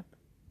hiney up.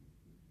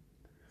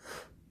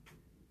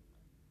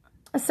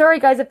 Sorry,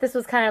 guys, if this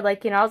was kind of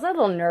like, you know, I was a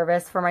little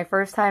nervous for my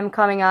first time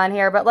coming on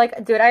here. But,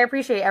 like, dude, I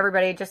appreciate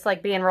everybody just,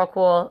 like, being real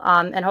cool.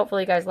 And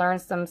hopefully you guys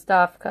learned some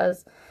stuff,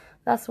 because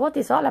that's what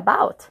it's all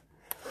about.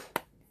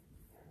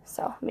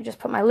 So let me just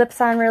put my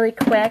lips on really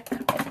quick.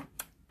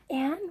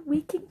 And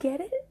we can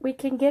get it. We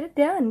can get it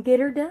done. Get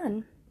her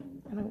done.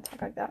 I'm going to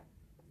talk like that.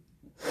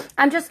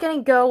 I'm just going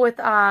to go with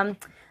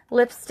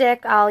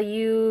lipstick. I'll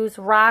use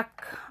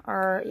Rocker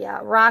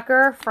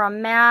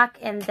from MAC.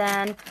 And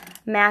then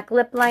MAC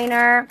lip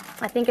liner.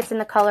 I think it's in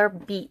the color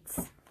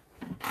Beats.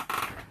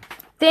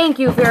 Thank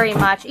you very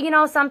much. You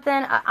know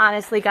something?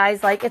 Honestly,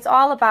 guys, like, it's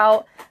all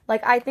about,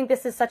 like, I think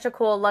this is such a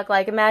cool look.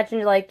 Like,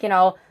 imagine, like, you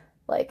know,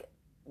 like,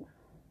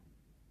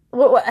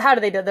 how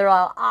do they do it? They're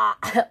all,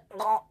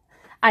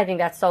 I think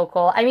that's so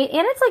cool. I mean,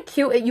 and it's, like,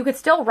 cute. You could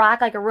still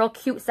rock, like, a real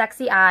cute,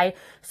 sexy eye.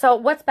 So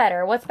what's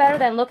better? What's better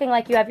than looking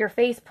like you have your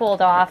face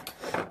pulled off?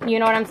 You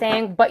know what I'm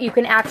saying? But you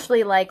can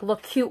actually, like,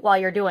 look cute while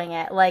you're doing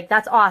it. Like,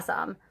 that's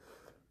awesome.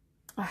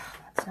 Oh,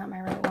 that's not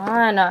my right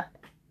one.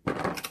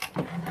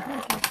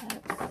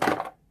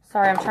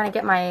 Sorry, I'm trying to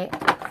get my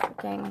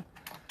freaking...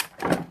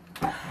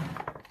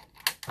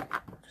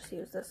 Just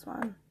use this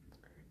one.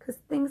 Because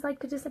things like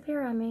to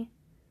disappear on me.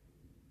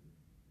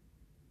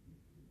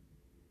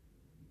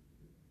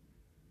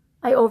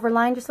 I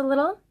overline just a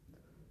little.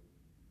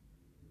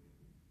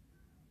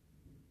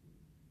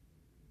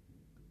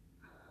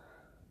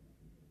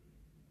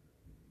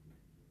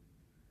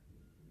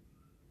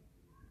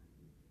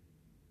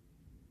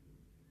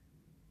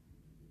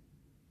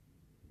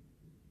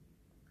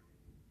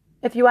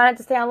 If you want it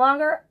to stay on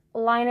longer,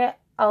 line it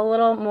a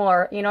little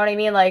more. You know what I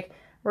mean? Like,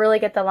 really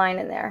get the line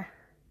in there.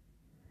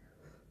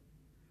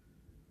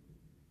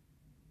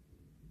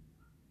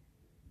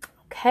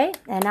 Okay,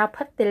 and now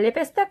put the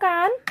lipstick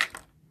on.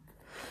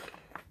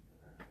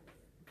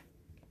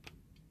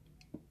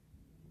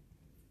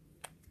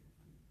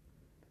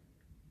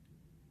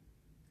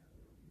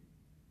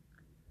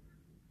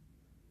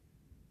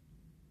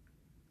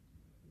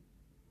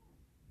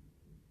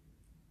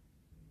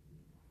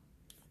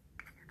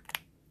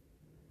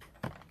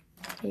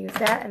 I use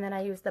that, and then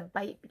I use the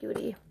Bite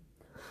Beauty.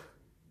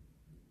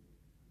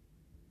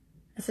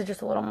 This is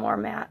just a little more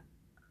matte.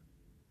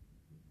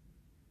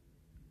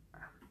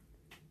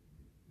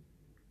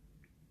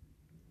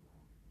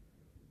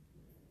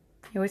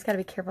 You always got to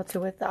be careful too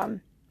with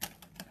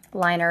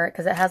liner,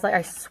 because it has like,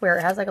 I swear,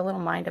 it has like a little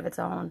mind of its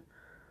own.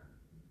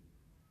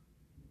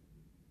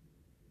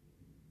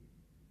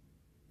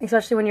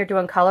 Especially when you're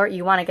doing color,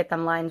 you want to get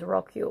them lines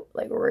real cute,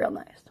 like real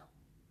nice.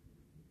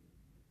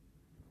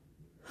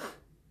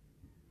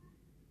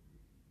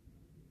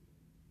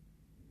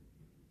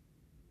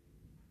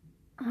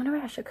 I wonder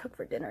what I should cook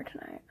for dinner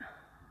tonight.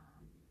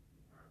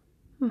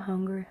 I'm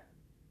hungry.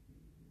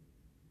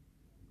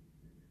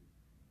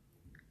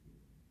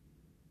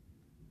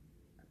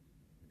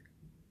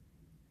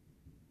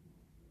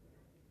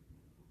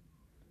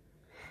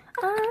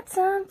 I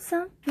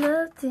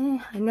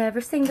never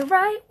sing the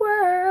right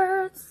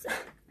words.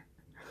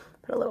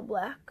 Put a little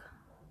black.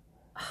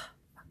 Oh,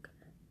 fuck.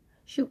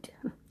 Shoot.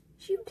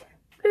 Shoot.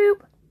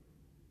 Boop.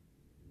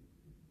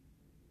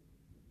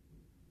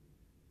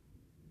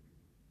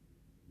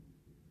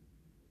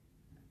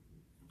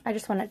 I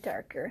just want it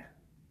darker.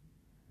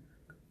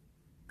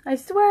 I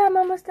swear I'm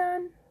almost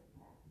done.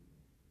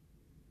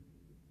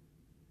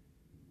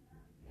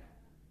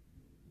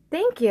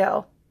 Thank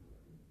you.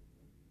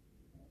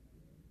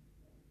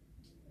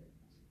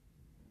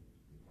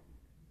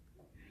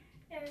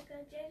 Erica,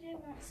 JJ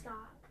won't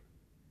stop.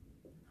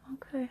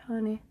 Okay,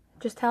 honey.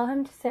 Just tell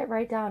him to sit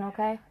right down,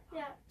 okay?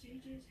 Yeah.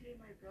 JJ's hitting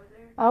my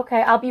brother.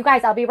 Okay, you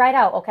guys, I'll be right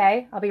out,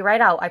 okay? I'll be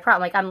right out. I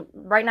promise. Like, I'm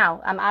right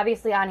now. I'm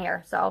obviously on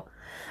here, so.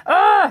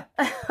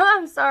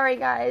 I'm sorry,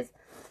 guys.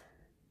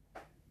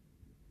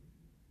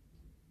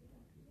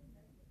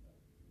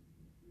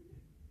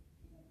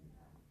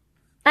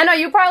 I know,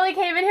 you probably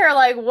came in here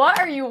like, what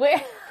are you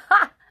wearing?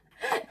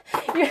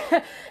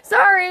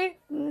 Sorry.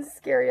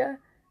 Scare you.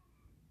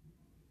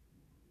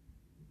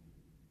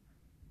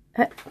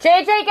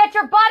 JJ, get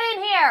your butt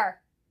in here.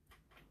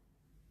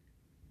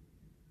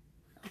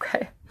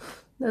 Okay.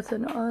 That's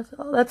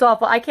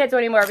awful. I can't do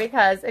anymore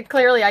because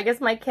clearly, I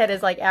guess my kid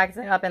is like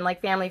acting up and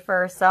like family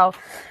first. So,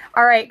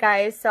 all right,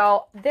 guys.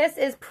 So this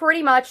is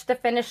pretty much the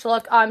finished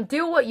look.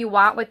 Do what you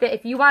want with it.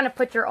 If you want to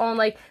put your own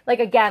like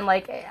again,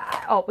 like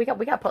oh, we got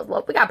to put a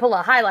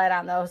little highlight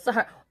on those.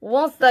 So,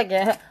 1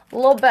 second, a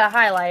little bit of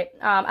highlight.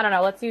 I don't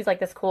know. Let's use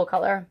like this cool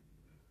color.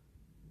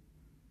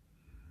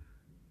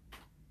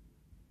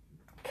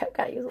 Okay,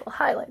 gotta use a little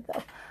highlight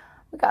though.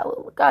 We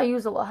gotta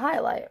use a little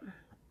highlight.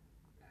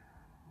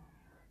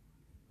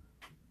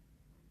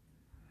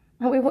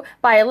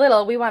 By a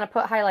little, we want to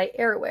put highlight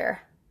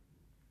everywhere.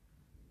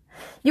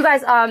 You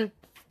guys,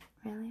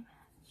 really?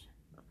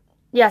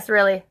 Yes,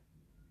 really.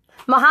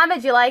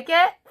 Mohammed, you like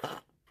it?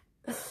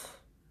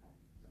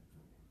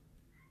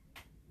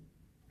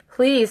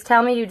 Please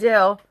tell me you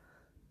do.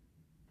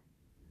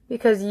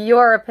 Because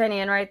your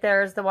opinion right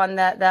there is the one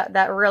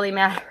that really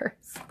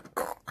matters.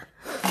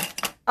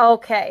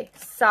 Okay,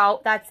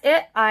 so that's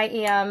it. I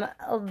am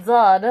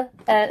done.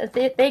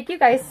 Thank you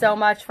guys so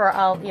much for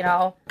all, you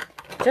know,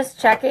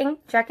 just checking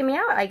me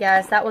out, I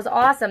guess. That was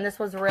awesome. This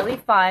was really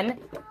fun.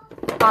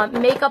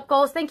 Makeup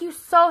goals. Thank you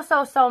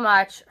so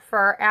much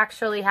for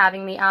actually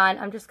having me on.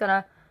 I'm just going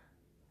to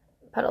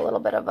put a little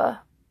bit of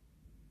a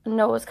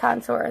nose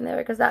contour in there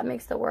because that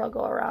makes the world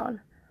go around.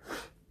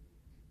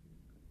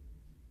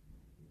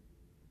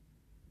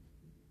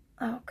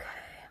 Okay.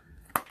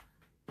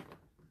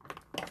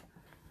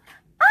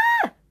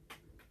 Ah!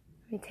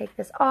 Let me take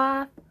this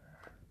off.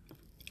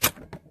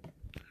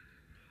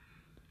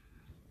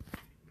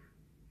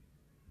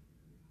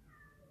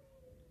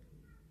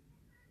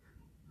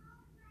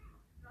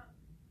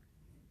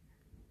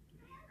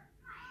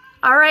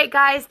 All right,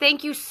 guys,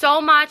 thank you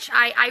so much.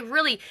 I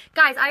really,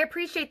 guys, I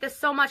appreciate this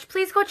so much.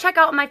 Please go check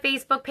out my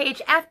Facebook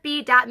page,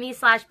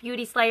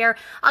 fb.me/beautyslayer.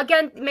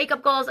 Again,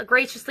 makeup goals,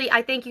 graciously,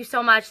 I thank you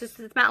so much. This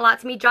has meant a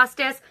lot to me.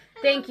 Justice,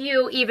 thank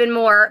you even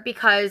more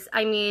because,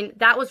 I mean,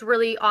 that was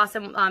really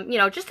awesome, you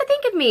know, just to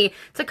think of me,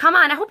 to come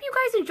on. I hope you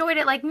guys enjoyed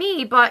it like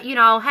me, but, you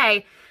know,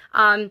 hey,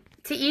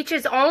 to each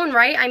his own,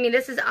 right? I mean,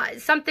 this is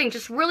something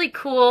just really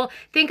cool.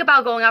 Think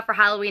about going out for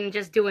Halloween and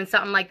just doing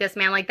something like this,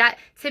 man. Like that,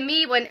 to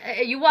me, when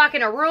you walk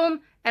in a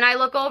room and I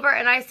look over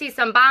and I see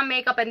some bomb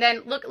makeup and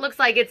then looks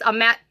like it's a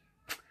matte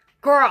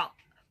girl.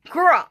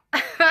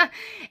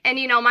 And,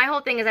 you know, my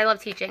whole thing is I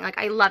love teaching. Like,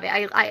 I love it.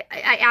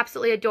 I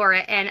absolutely adore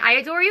it. And I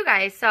adore you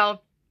guys.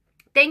 So,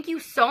 thank you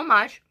so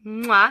much.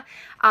 Mwah.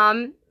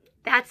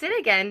 That's it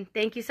again.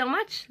 Thank you so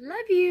much.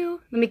 Love you.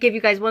 Let me give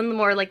you guys one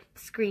more, like,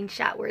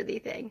 screenshot-worthy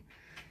thing.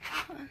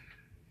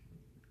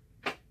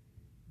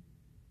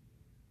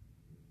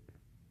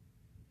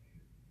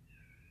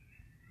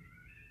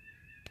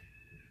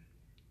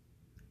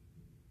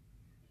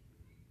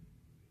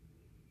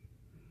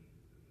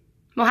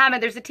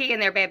 Mohammed, there's a T in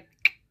there, babe.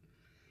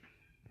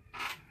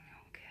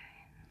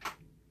 Okay.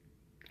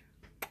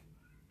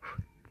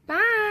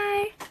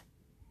 Bye.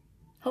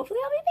 Hopefully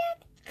I'll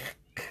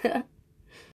be back.